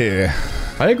switch out here.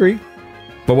 I agree.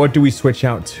 But what do we switch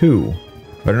out to?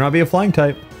 Better not be a flying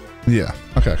type. Yeah.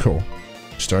 Okay, cool.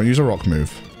 Just don't use a rock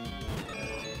move.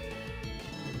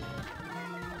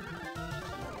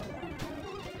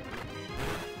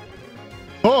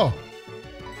 Oh!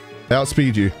 They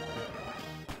outspeed you.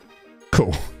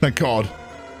 Cool. Thank God.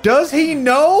 Does he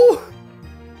know?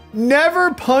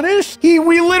 Never punished?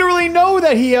 We literally know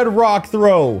that he had rock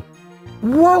throw.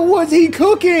 What was he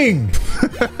cooking?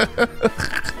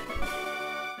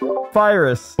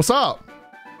 Virus. What's up?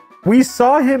 We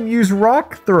saw him use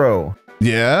rock throw.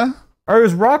 Yeah? Or it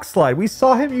was rock slide. We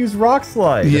saw him use rock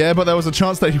slide. Yeah, but there was a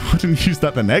chance that he wouldn't use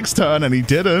that the next turn, and he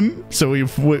didn't. So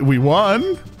we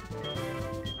won.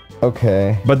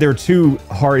 Okay. But they're 2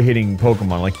 hard-hitting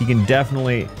Pokemon. Like, he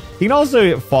can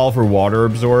also fall for Water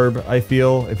Absorb, I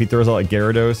feel, if he throws out, like,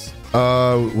 Gyarados.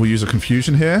 We'll use a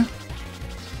Confusion here.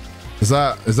 Is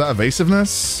that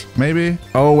Evasiveness, maybe?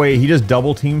 Oh, wait, he just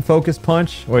double-team Focus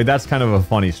Punch? Wait, that's kind of a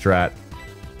funny strat.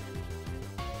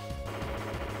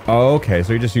 Oh, okay.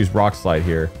 So you just use Rock Slide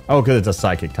here. Oh, because it's a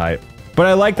Psychic type. But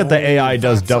I like that the AI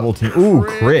does double team. Ooh,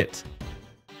 crit.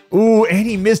 Ooh, and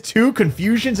he missed 2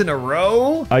 confusions in a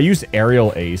row. I use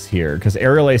Aerial Ace here because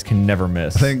Aerial Ace can never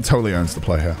miss. I think totally owns the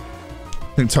play here.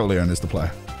 I think totally owns the play.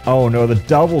 Oh, no. The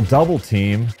double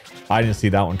team. I didn't see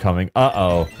that one coming.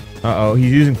 Uh-oh. Uh-oh.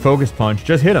 He's using Focus Punch.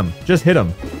 Just hit him. Just hit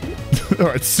him. All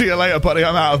right, see you later, buddy.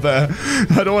 I'm out of there.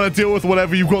 I don't want to deal with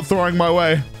whatever you've got throwing my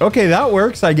way. Okay, that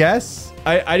works, I guess.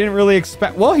 I didn't really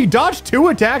expect... Well, he dodged 2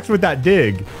 attacks with that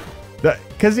dig.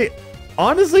 Because he...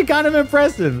 Honestly, kind of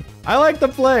impressive. I like the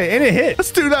play, and it hit.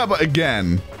 Let's do that, but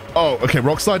again. Oh, okay,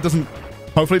 Rock Slide doesn't...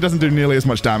 Hopefully it doesn't do nearly as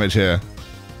much damage here.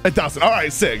 It doesn't. All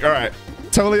right, sick. All right.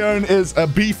 Toleone is a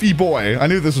beefy boy. I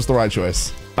knew this was the right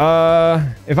choice.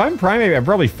 If I'm Primate, I'd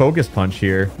probably Focus Punch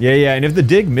here. Yeah, and if the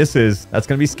dig misses, that's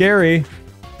gonna be scary.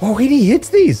 Oh, wait, he hits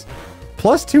these.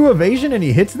 +2 evasion, and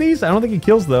he hits these? I don't think he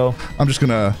kills, though. I'm just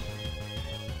gonna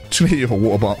hit you with a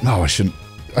water bomb. No, I shouldn't.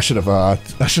 I should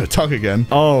have tug again.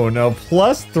 Oh, no.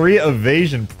 +3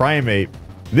 evasion Primate.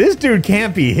 This dude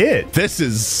can't be hit. This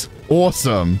is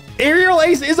awesome. Aerial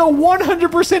Ace is a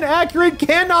 100% accurate,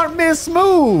 cannot miss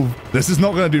move. This is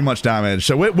not gonna do much damage.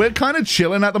 So we're kind of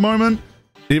chilling at the moment.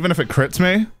 Even if it crits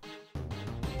me.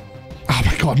 Oh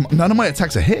my god, none of my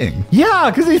attacks are hitting.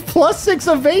 Yeah, because he's +6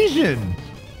 evasion.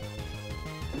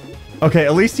 Okay,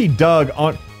 at least he dug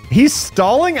on... He's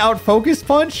stalling out Focus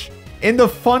Punch in the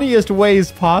funniest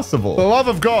ways possible. For the love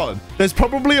of God, there's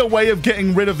probably a way of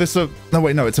getting rid of this... no,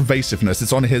 wait, no, it's evasiveness.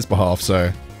 It's on his behalf,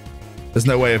 so... There's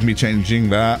no way of me changing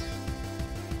that.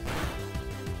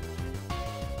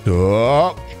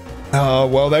 Oh,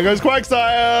 well, there goes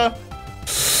Quagsire.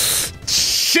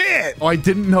 Shit! I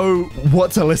didn't know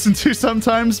what to listen to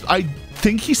sometimes. I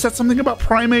think he said something about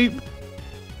Primate.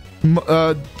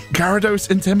 Gyarados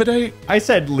Intimidate? I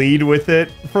said lead with it,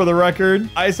 for the record.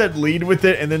 I said lead with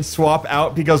it and then swap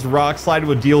out because Rock Slide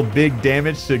would deal big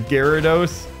damage to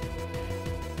Gyarados.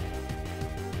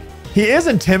 He is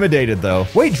intimidated, though.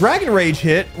 Wait, Dragon Rage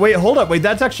hit. Wait, hold up. Wait,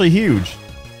 that's actually huge.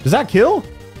 Does that kill?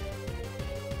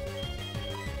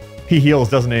 He heals,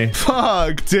 doesn't he?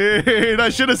 Fuck, dude. I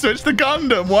should have switched to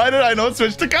Gundam. Why did I not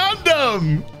switch to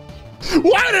Gundam?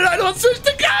 Why did I not switch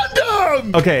to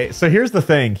Gundam? Okay, so here's the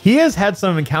thing. He has had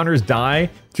some encounters die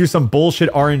through some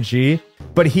bullshit RNG,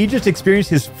 but he just experienced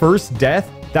his first death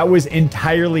that was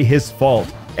entirely his fault.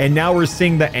 And now we're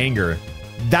seeing the anger.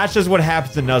 That's just what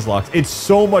happens in Nuzlocke. It's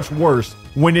so much worse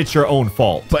when it's your own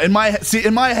fault. But in my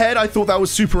head, I thought that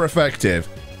was super effective,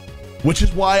 which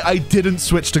is why I didn't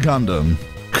switch to Gundam.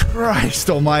 Christ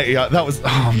almighty, that was...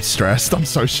 Oh, I'm stressed. I'm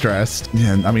so stressed.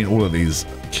 Yeah, I mean, all of these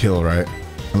kill, right?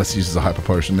 Unless he uses a Hyper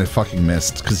Potion. They fucking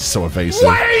missed because he's so evasive.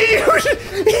 Why are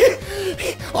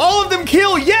you... All of them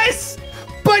kill, yes!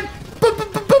 But...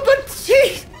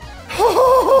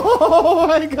 Oh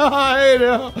my god.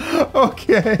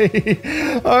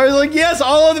 Okay. I was like, yes,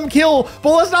 all of them kill.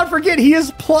 But let's not forget, he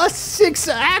is +6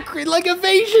 accurate, like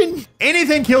evasion.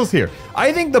 Anything kills here.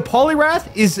 I think the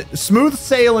Poliwrath is smooth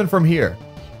sailing from here.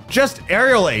 Just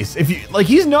Aerial Ace. If you like,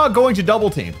 he's not going to double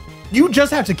team. You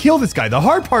just have to kill this guy. The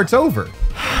hard part's over.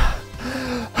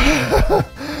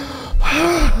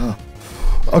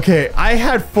 Okay, I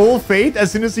had full faith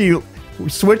as soon as he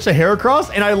switched to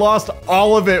Heracross, and I lost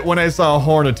all of it when I saw a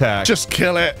Horn attack. Just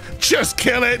kill it. Just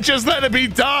kill it. Just let it be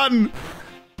done.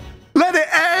 Let it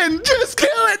end. Just kill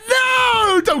it.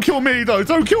 No! Don't kill me, though.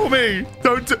 Don't kill me.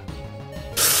 Don't.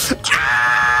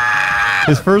 Ah!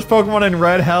 His first Pokemon in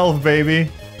red health,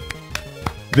 baby.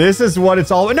 This is what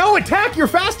it's all about. No, attack! You're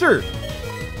faster!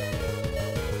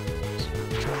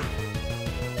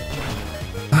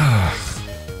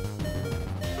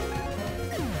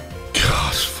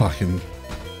 Gosh, fucking...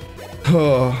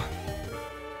 Oh.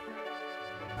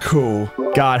 Cool.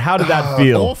 God, how did that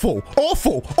feel? Awful,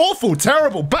 awful, awful,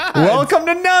 terrible, bad. Welcome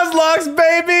to Nuzlocke,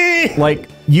 baby! Like,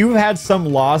 you've had some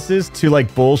losses to,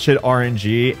 like, bullshit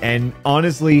RNG, and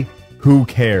honestly, who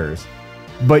cares?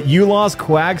 But you lost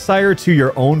Quagsire to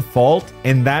your own fault,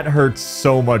 and that hurts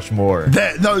so much more.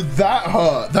 That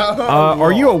hurt. That hurt.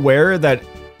 Are you aware that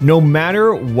no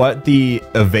matter what the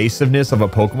evasiveness of a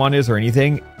Pokemon is or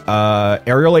anything,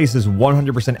 Aerial Ace is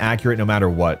 100% accurate no matter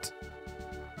what?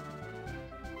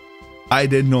 I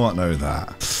did not know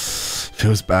that.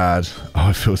 Feels bad. Oh,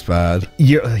 it feels bad.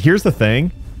 Here's the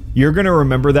thing. You're going to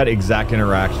remember that exact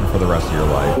interaction for the rest of your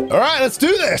life. All right, let's do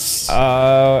this.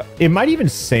 It might even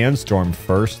Sandstorm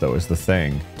first, though, is the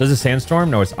thing. Does it Sandstorm?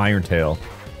 No, it's Iron Tail.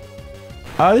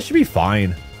 This should be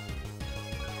fine.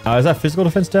 Is that physical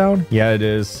defense down? Yeah, it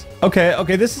is.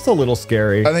 Okay, this is a little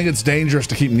scary. I think it's dangerous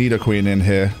to keep Nidoqueen in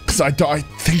here. Because I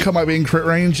think I might be in crit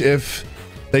range if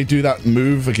they do that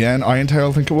move again. Iron Tail,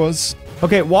 I think it was.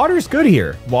 Okay, water's good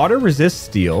here. Water resists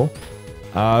steel.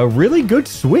 Really good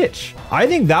switch. I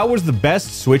think that was the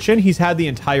best switch in he's had the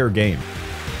entire game.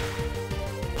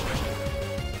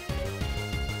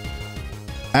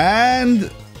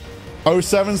 And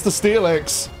 07's the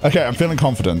Steelix. Okay, I'm feeling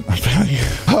confident. I'm feeling...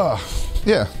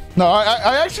 yeah. No,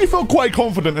 I actually felt quite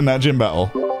confident in that gym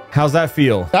battle. How's that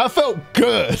feel? That felt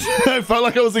good. I felt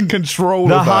like I was in control of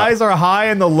that. The highs are high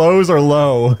and the lows are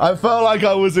low. I felt like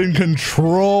I was in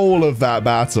control of that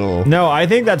battle. No, I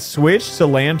think that switch to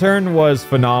Lantern was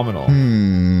phenomenal.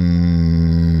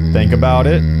 Think about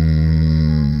it.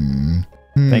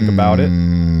 Think about it.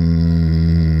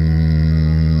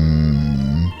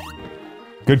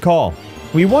 Good call.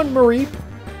 We want Mareep.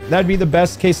 That'd be the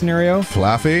best case scenario.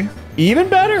 Flaffy. Even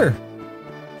better.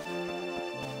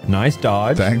 Nice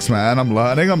dodge. Thanks, man. I'm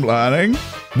learning.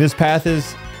 This path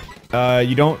is,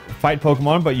 you don't fight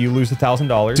Pokemon, but you lose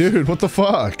 $1,000. Dude, what the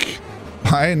fuck?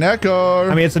 Hi,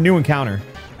 Neko. I mean, it's a new encounter.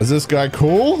 Is this guy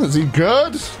cool? Is he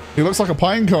good? He looks like a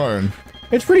pine cone.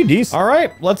 It's pretty decent. All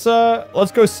right, let's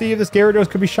go see if this Gyarados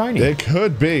could be shiny. It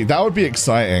could be. That would be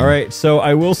exciting. All right, so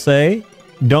I will say,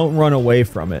 don't run away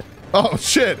from it. Oh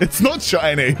shit, it's not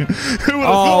shiny. Who would have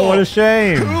thought? Oh, what a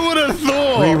shame. Who would have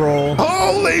thought? Reroll.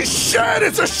 Holy shit,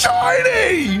 it's a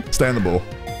shiny! Stay on the ball.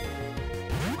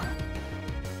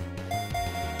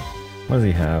 What does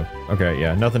he have? Okay,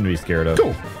 yeah, nothing to be scared of.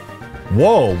 Cool.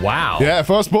 Whoa, wow. Yeah,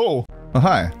 first ball. Oh,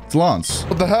 hi, it's Lance.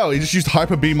 What the hell? He just used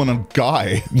Hyper Beam on a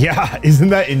guy. Yeah, isn't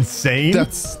that insane?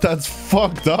 That's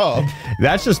fucked up.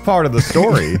 That's just part of the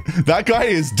story. That guy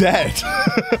is dead.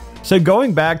 So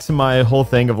going back to my whole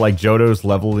thing of like Johto's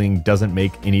leveling doesn't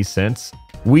make any sense.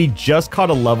 We just caught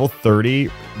a level 30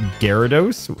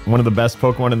 Gyarados, one of the best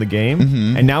Pokemon in the game,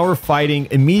 and now we're fighting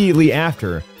immediately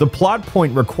after. The plot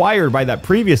point required by that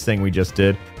previous thing we just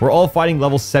did, we're all fighting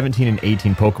level 17 and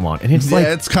 18 Pokemon, and it's like...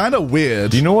 Yeah, it's kind of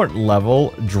weird. Do you know what level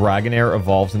Dragonair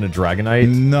evolves into Dragonite?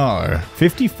 No.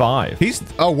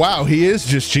 55. Oh wow, he is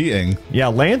just cheating. Yeah,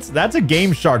 Lance, that's a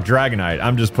Game Shark Dragonite.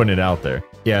 I'm just putting it out there.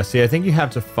 Yeah, see, I think you have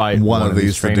to fight one of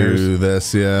these trainers to do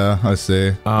this. Yeah, I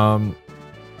see.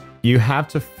 You have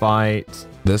to fight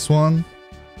this one.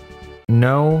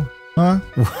 No. Huh?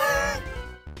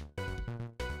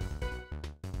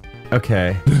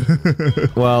 Okay.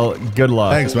 Well, good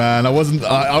luck. Thanks, man. I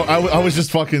was just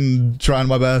fucking trying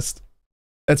my best.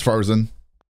 It's frozen.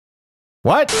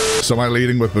 What? So am I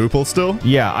leading with Boopal still?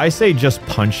 Yeah, I say just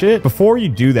punch it. Before you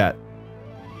do that.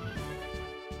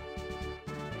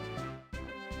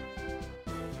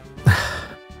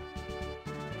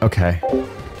 Okay.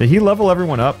 Did he level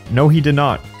everyone up? No, he did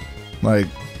not. Like,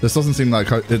 this doesn't seem like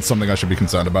it's something I should be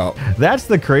concerned about. That's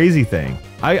the crazy thing.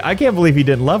 I can't believe he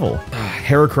didn't level.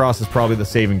 Heracross is probably the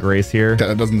saving grace here.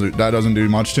 That doesn't do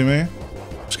much to me.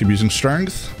 Just keep using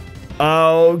strength.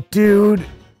 Oh, dude.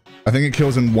 I think it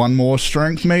kills in one more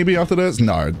strength maybe after this.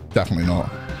 No, definitely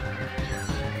not.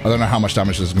 I don't know how much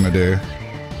damage this is going to do.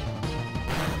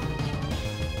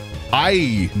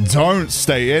 I don't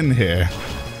stay in here.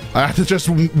 I have to just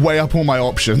weigh up all my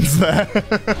options there.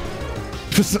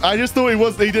 I just thought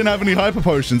he didn't have any hyper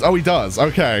potions. Oh, he does.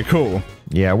 Okay, cool.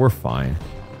 Yeah, we're fine.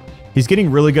 He's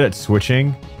getting really good at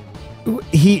switching.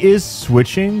 He is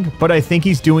switching, but I think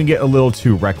he's doing it a little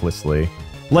too recklessly.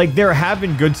 Like, there have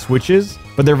been good switches,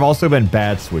 but there have also been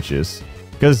bad switches.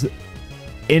 Because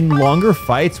in longer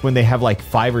fights, when they have like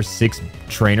 5 or 6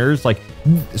 trainers, like,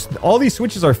 all these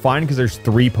switches are fine because there's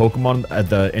 3 Pokemon at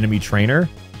the enemy trainer.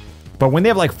 But when they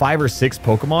have like 5 or 6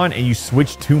 Pokemon and you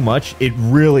switch too much, it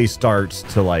really starts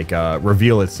to like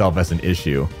reveal itself as an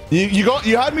issue.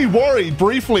 You had me worried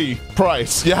briefly,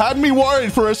 Price. You had me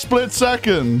worried for a split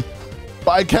second.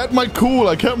 But I kept my cool.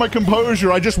 I kept my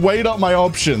composure. I just weighed up my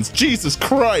options. Jesus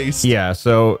Christ. Yeah,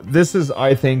 so this is,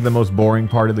 I think, the most boring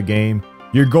part of the game.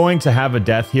 You're going to have a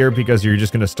death here because you're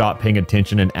just going to stop paying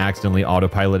attention and accidentally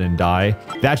autopilot and die.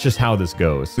 That's just how this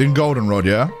goes. In Goldenrod,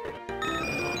 yeah?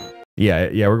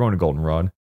 Yeah, we're going to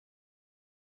Goldenrod.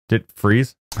 Did it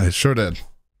freeze? I sure did.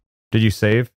 Did you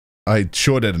save? I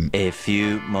sure didn't. A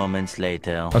few moments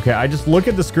later. Okay, I just look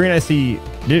at the screen, I see...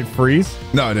 Did it freeze?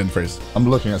 No, I didn't freeze. I'm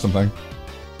looking at something.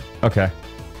 Okay.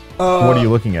 What are you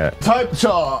looking at? Type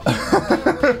chart.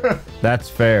 That's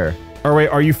fair. Oh, wait,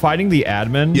 are you fighting the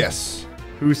admin? Yes.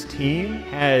 Whose team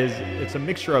has... It's a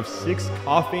mixture of 6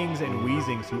 coughings and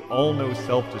wheezings who all know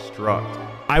self-destruct.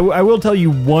 I will tell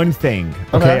you one thing.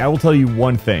 Okay, I will tell you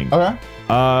one thing. Okay.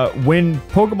 When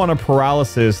Pokemon are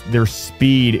paralysis, their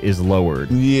speed is lowered.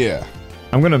 Yeah.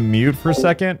 I'm gonna mute for a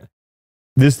second.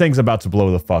 This thing's about to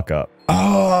blow the fuck up.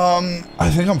 I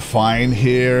think I'm fine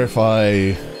here if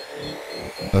I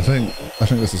think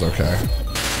this is okay.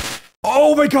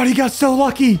 Oh my god, he got so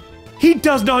lucky. He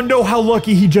does not know how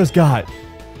lucky he just got.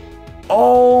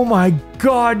 Oh my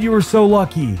god, you were so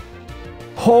lucky.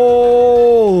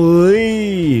 Holy.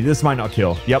 This might not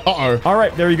kill. Yep. Uh-oh. All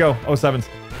right, there you go. 07s.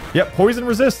 Yep, poison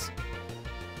resists.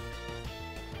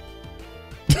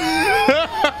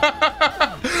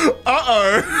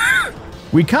 Uh-oh.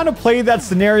 We kind of played that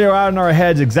scenario out in our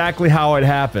heads exactly how it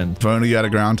happened. If only you had a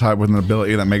ground type with an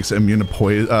ability that makes it immune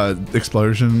to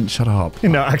explosion. Shut up.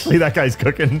 No, actually, that guy's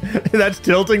cooking. That's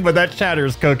tilting, but that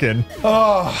chatter's cooking.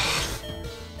 Oh.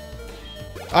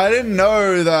 I didn't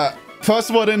know that. First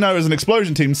of all, I didn't know it was an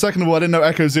explosion team. Second of all, I didn't know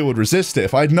Echo Zero would resist it.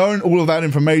 If I'd known all of that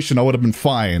information, I would have been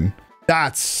fine.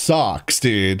 That sucks,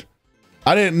 dude.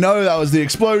 I didn't know that was the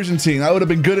explosion team. That would have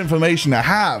been good information to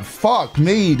have. Fuck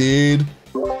me, dude.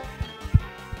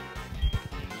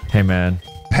 Hey, man.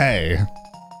 Hey.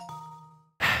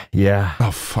 Yeah.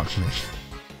 Oh, fuck me.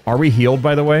 Are we healed,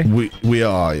 by the way? We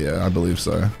are, yeah, I believe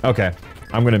so. Okay.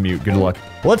 I'm going to mute. Good luck.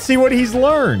 Let's see what he's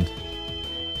learned.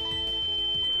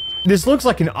 This looks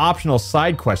like an optional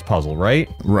side quest puzzle, right?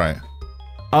 Right.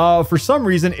 For some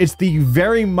reason, it's the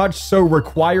very much so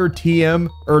required HM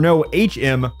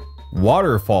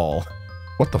waterfall.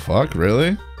 What the fuck?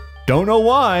 Really? Don't know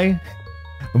why,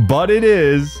 but it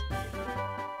is.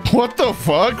 What the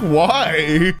fuck?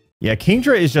 Why? Yeah,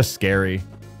 Kingdra is just scary.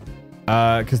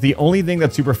 Because the only thing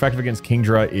that's super effective against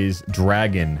Kingdra is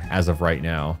Dragon as of right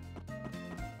now.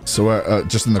 So,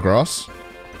 just in the grass?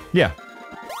 Yeah.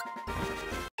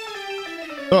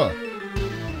 Oh.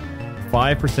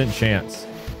 5% chance.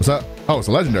 What's that? Oh, it's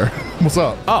a legendary. What's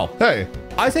up? Oh. Hey.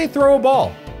 I say throw a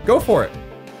ball. Go for it.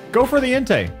 Go for the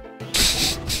Entei.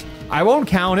 I won't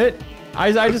count it.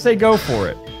 I just say go for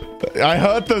it. I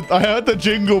heard the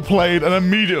jingle played and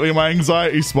immediately my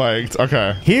anxiety spiked.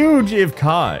 Okay. Huge if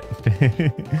caught.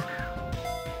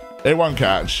 It won't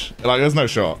catch. Like, there's no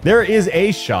shot. There is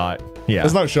a shot. Yeah.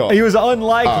 There's no shot. He was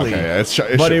unlikely. Oh, okay,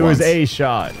 yeah, but it was once. a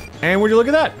shot. And would you look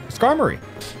at that? Skarmory.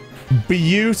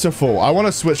 Beautiful. I want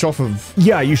to switch off of...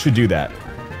 Yeah, you should do that.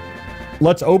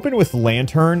 Let's open with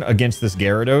Lantern against this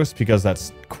Gyarados because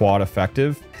that's quad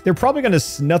effective. They're probably going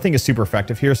to... Nothing is super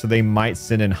effective here, so they might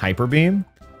send in Hyper Beam,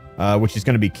 which is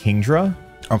going to be Kingdra.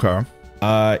 Okay.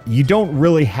 You don't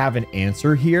really have an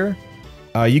answer here.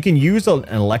 You can use an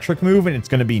electric move and it's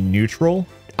going to be neutral.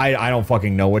 I don't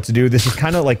fucking know what to do. This is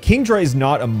kind of like Kingdra is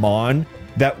not a Mon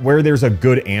that where there's a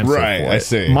good answer for it. I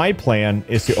see. My plan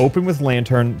is to open with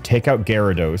Lantern, take out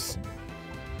Gyarados,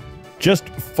 just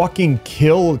fucking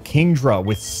kill Kingdra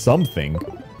with something.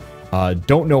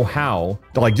 Don't know how.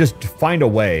 Like, just find a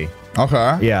way.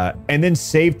 Okay. Yeah, and then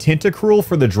save Tentacruel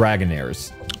for the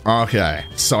Dragonairs. Okay.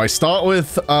 So I start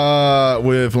with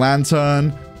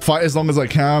Lantern, fight as long as I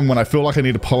can. When I feel like I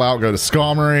need to pull out, go to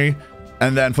Skarmory.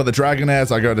 And then for the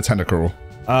Dragonairs, I go to Tentacruel.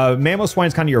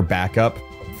 Mamoswine's kind of your backup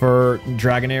for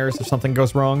Dragonairs if something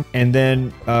goes wrong. And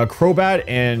then Crobat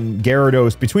and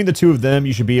Gyarados, between the two of them,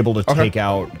 you should be able to take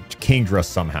out Kingdra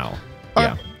somehow.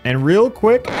 Yeah. And real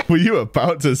quick... Were you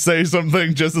about to say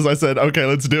something just as I said, okay,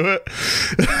 let's do it?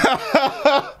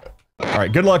 All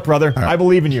right, good luck, brother. Right. I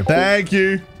believe in you. Thank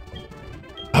you.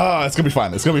 Ah, it's going to be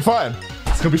fine. It's going to be fine.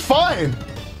 It's going to be fine.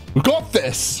 We got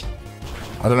this.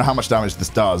 I don't know how much damage this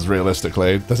does,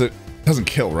 realistically. Doesn't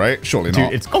kill, right? Surely not.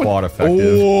 Dude, it's quad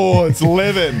effective. Oh, it's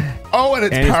living. Oh, and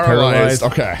it's paralyzed.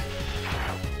 Okay.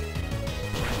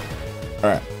 All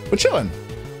right. We're chilling.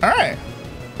 All right.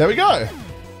 There we go.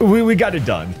 We got it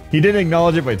done. He didn't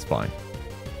acknowledge it, but it's fine.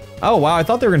 Oh, wow. I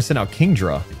thought they were going to send out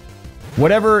Kingdra.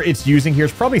 Whatever it's using here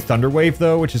is probably Thunder Wave,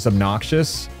 though, which is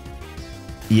obnoxious.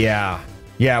 Yeah.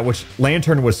 Yeah, which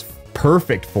Lantern was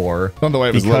perfect for. Thunder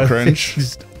Wave is a little cringe.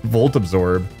 Just Volt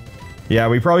Absorb. Yeah,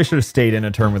 we probably should have stayed in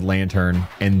a turn with Lantern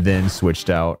and then switched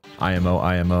out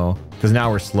IMO. Because now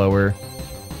we're slower.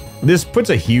 This puts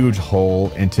a huge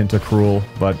hole in Tentacruel,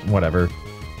 but whatever.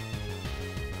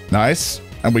 Nice.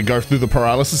 And we go through the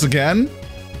paralysis again.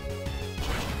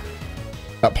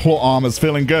 That plot armor's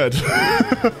feeling good.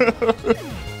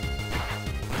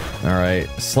 All right.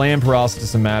 Slam paralysis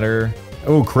doesn't matter.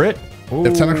 Oh, crit. Ooh.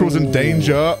 If Tentacruel's in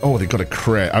danger. Oh, they got a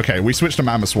crit. Okay, we switched to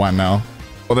Mamoswine now.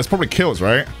 Well, there's probably kills,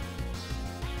 right?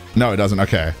 No, it doesn't.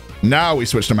 Okay. Now we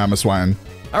switch to Mamoswine.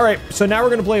 All right. So now we're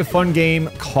going to play a fun game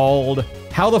called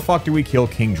How the Fuck Do We Kill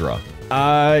Kingdra?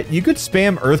 You could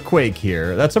spam Earthquake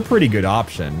here. That's a pretty good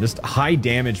option. Just a high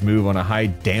damage move on a high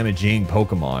damaging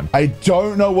Pokemon. I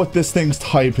don't know what this thing's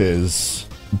type is,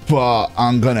 but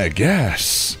I'm gonna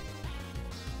guess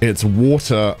it's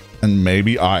water and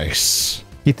maybe ice.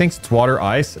 He thinks it's water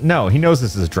ice? No, he knows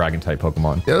this is a dragon type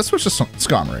Pokemon. Yeah, let's switch to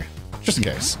Skarmory, just in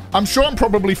case. I'm sure I'm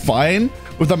probably fine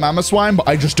with the Mamoswine, but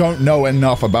I just don't know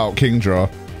enough about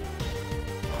Kingdra.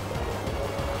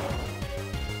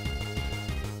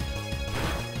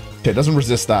 Okay, it doesn't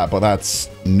resist that, but that's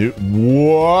new.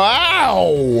 Wow!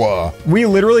 We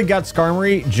literally got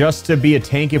Skarmory just to be a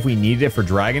tank if we needed it for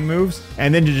dragon moves,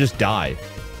 and then to just die.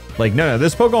 Like, no,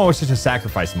 this Pokemon was just a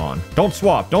sacrifice mon. Don't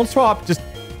swap. Don't swap. Just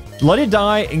let it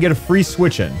die and get a free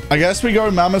switch in. I guess we go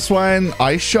Mamoswine,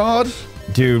 Ice Shard.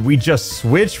 Dude, we just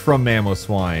switched from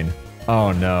Mamoswine.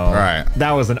 Oh, no. All right.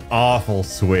 That was an awful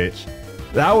switch.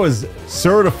 That was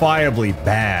certifiably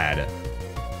bad.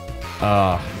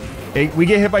 We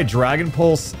get hit by Dragon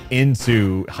Pulse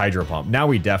into Hydro Pump. Now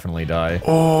we definitely die.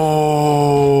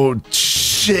 Oh,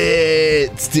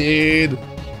 shit, dude.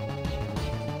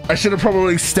 I should have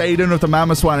probably stayed in with the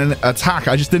Mamoswine and attack.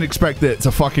 I just didn't expect it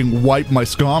to fucking wipe my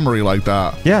Skarmory like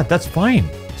that. Yeah, that's fine.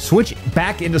 Switch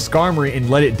back into Skarmory and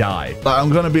let it die. I'm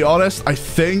going to be honest. I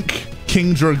think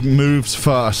Kingdra moves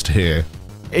first here.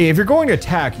 Hey, if you're going to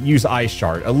attack, use Ice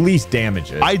Shard. At least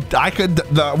damage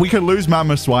it. We could lose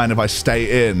Mamoswine if I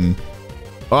stay in.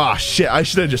 Oh, shit. I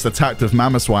should have just attacked with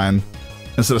Mamoswine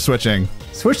instead of switching.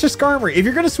 Switch to Skarmory. If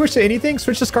you're going to switch to anything,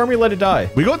 switch to Skarmory, let it die.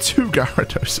 We got 2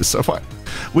 Gyarados, so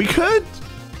we could.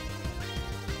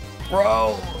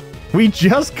 Bro. We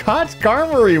just caught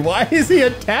Skarmory. Why is he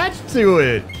attached to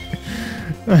it?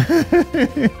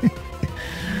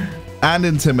 And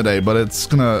Intimidate, but it's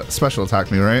going to special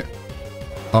attack me, right?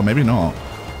 Oh, maybe not.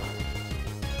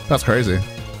 That's crazy.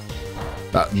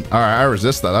 All right, I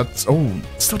resist that. That's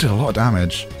still did a lot of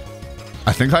damage.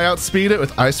 I think I outspeed it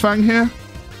with Ice Fang here.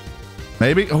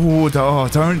 Maybe. Oh,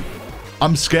 don't.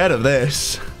 I'm scared of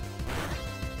this.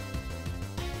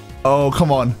 Oh,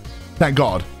 come on. Thank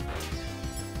God.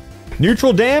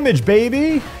 Neutral damage,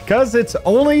 baby. Because it's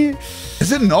only...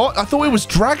 Is it not? I thought it was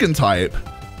Dragon type.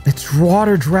 It's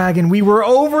Water Dragon. We were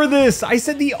over this. I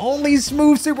said the only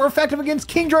smooth super effective against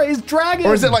Kingdra is Dragon.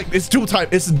 Or is it like it's dual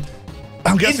type?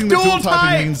 I'm guessing the dual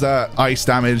typing means that ice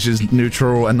damage is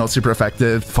neutral and not super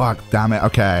effective. Fuck, damn it.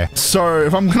 Okay. So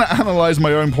if I'm going to analyze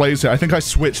my own plays here, I think I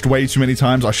switched way too many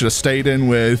times. I should have stayed in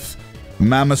with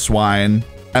Mamoswine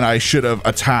and I should have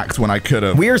attacked when I could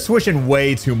have. We are switching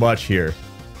way too much here.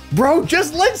 Bro,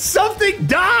 just let something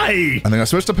die. I think I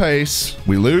switched to pace.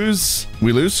 We lose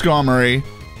Skarmory.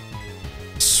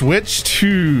 Switch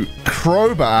to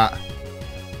Crobat.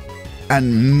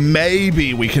 And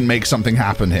maybe we can make something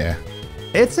happen here.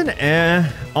 It's an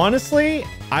honestly,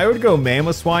 I would go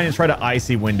Mamoswine and try to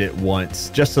Icy Wind it once,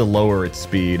 just to lower its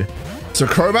speed. So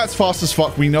Crobat's fast as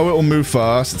fuck. We know it will move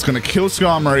first. It's going to kill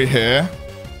Skarmory here.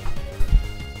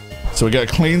 So we get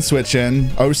a clean switch in.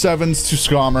 07's to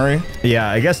Skarmory. Yeah,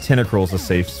 I guess Tentacruel's a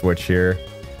safe switch here.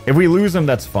 If we lose him,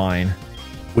 that's fine.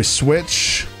 We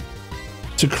switch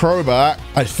to Crobat.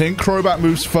 I think Crobat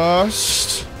moves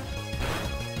first.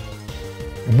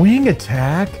 Wing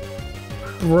attack?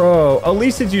 Bro, at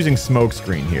least it's using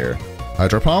Smokescreen here.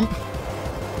 Hydro Pump.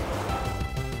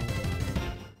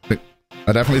 I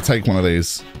definitely take one of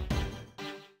these.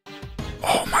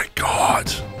 Oh my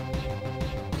god.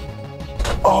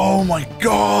 Oh my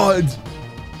god.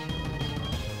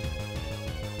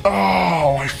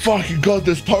 Oh my fucking god,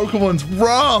 this Pokemon's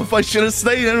rough. I should have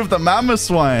stayed in with the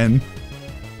Mamoswine.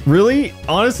 Really?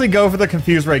 Honestly, go for the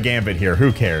Confused Ray Gambit here.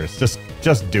 Who cares? Just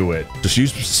do it. Just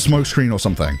use Smokescreen or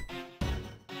something.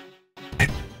 It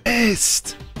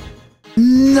missed.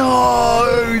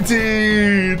 No,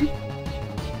 dude.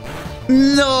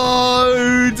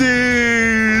 No,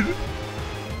 dude.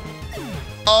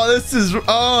 Oh, this is...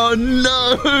 Oh,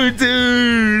 no,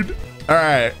 dude. All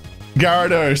right.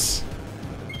 Gyarados.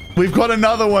 We've got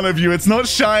another one of you. It's not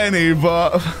shiny,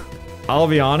 but... I'll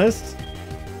be honest.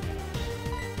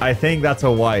 I think that's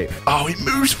a wipe. Oh, he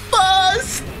moves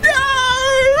fast.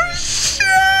 No,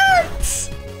 shit.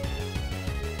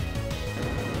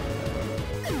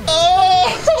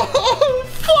 Oh,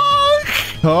 fuck.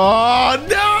 Oh,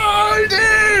 no,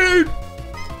 dude.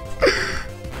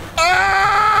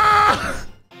 Ah.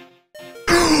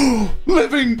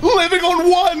 Living on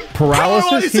one.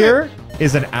 Paralysis here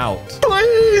is an out.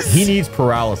 Please. He needs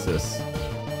paralysis.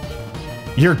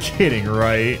 You're kidding,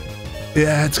 right?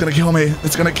 Yeah, it's gonna kill me.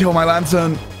 It's gonna kill my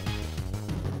Lantern.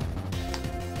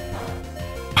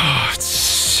 Oh,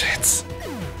 shit.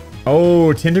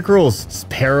 Oh, Tentacruel's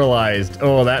paralyzed.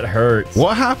 Oh, that hurts.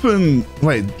 What happened?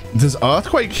 Wait, does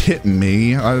Earthquake hit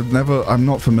me? I'm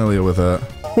not familiar with it.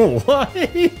 What?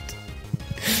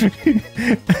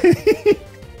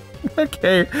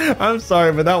 Okay, I'm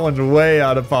sorry, but that one's way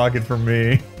out of pocket for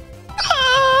me.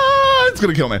 Ah, it's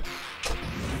gonna kill me.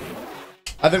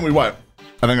 I think we wipe.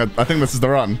 I think this is the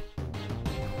run.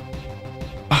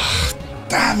 Ah,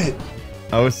 damn it.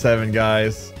 07,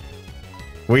 guys.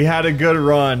 We had a good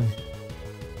run.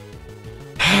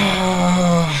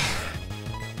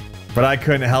 But I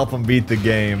couldn't help him beat the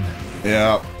game.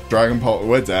 Yeah. Dragon Ball,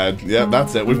 we're dead. Yeah,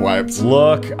 that's it. We've wiped.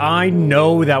 Look, I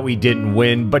know that we didn't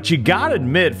win, but you gotta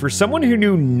admit, for someone who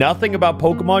knew nothing about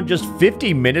Pokemon just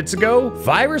 50 minutes ago,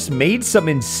 Virus made some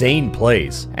insane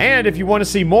plays. And if you want to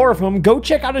see more of him, go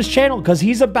check out his channel, because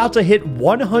he's about to hit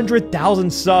 100,000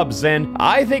 subs, and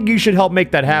I think you should help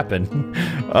make that happen.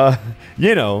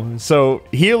 You know, so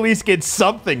he at least gets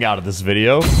something out of this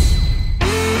video.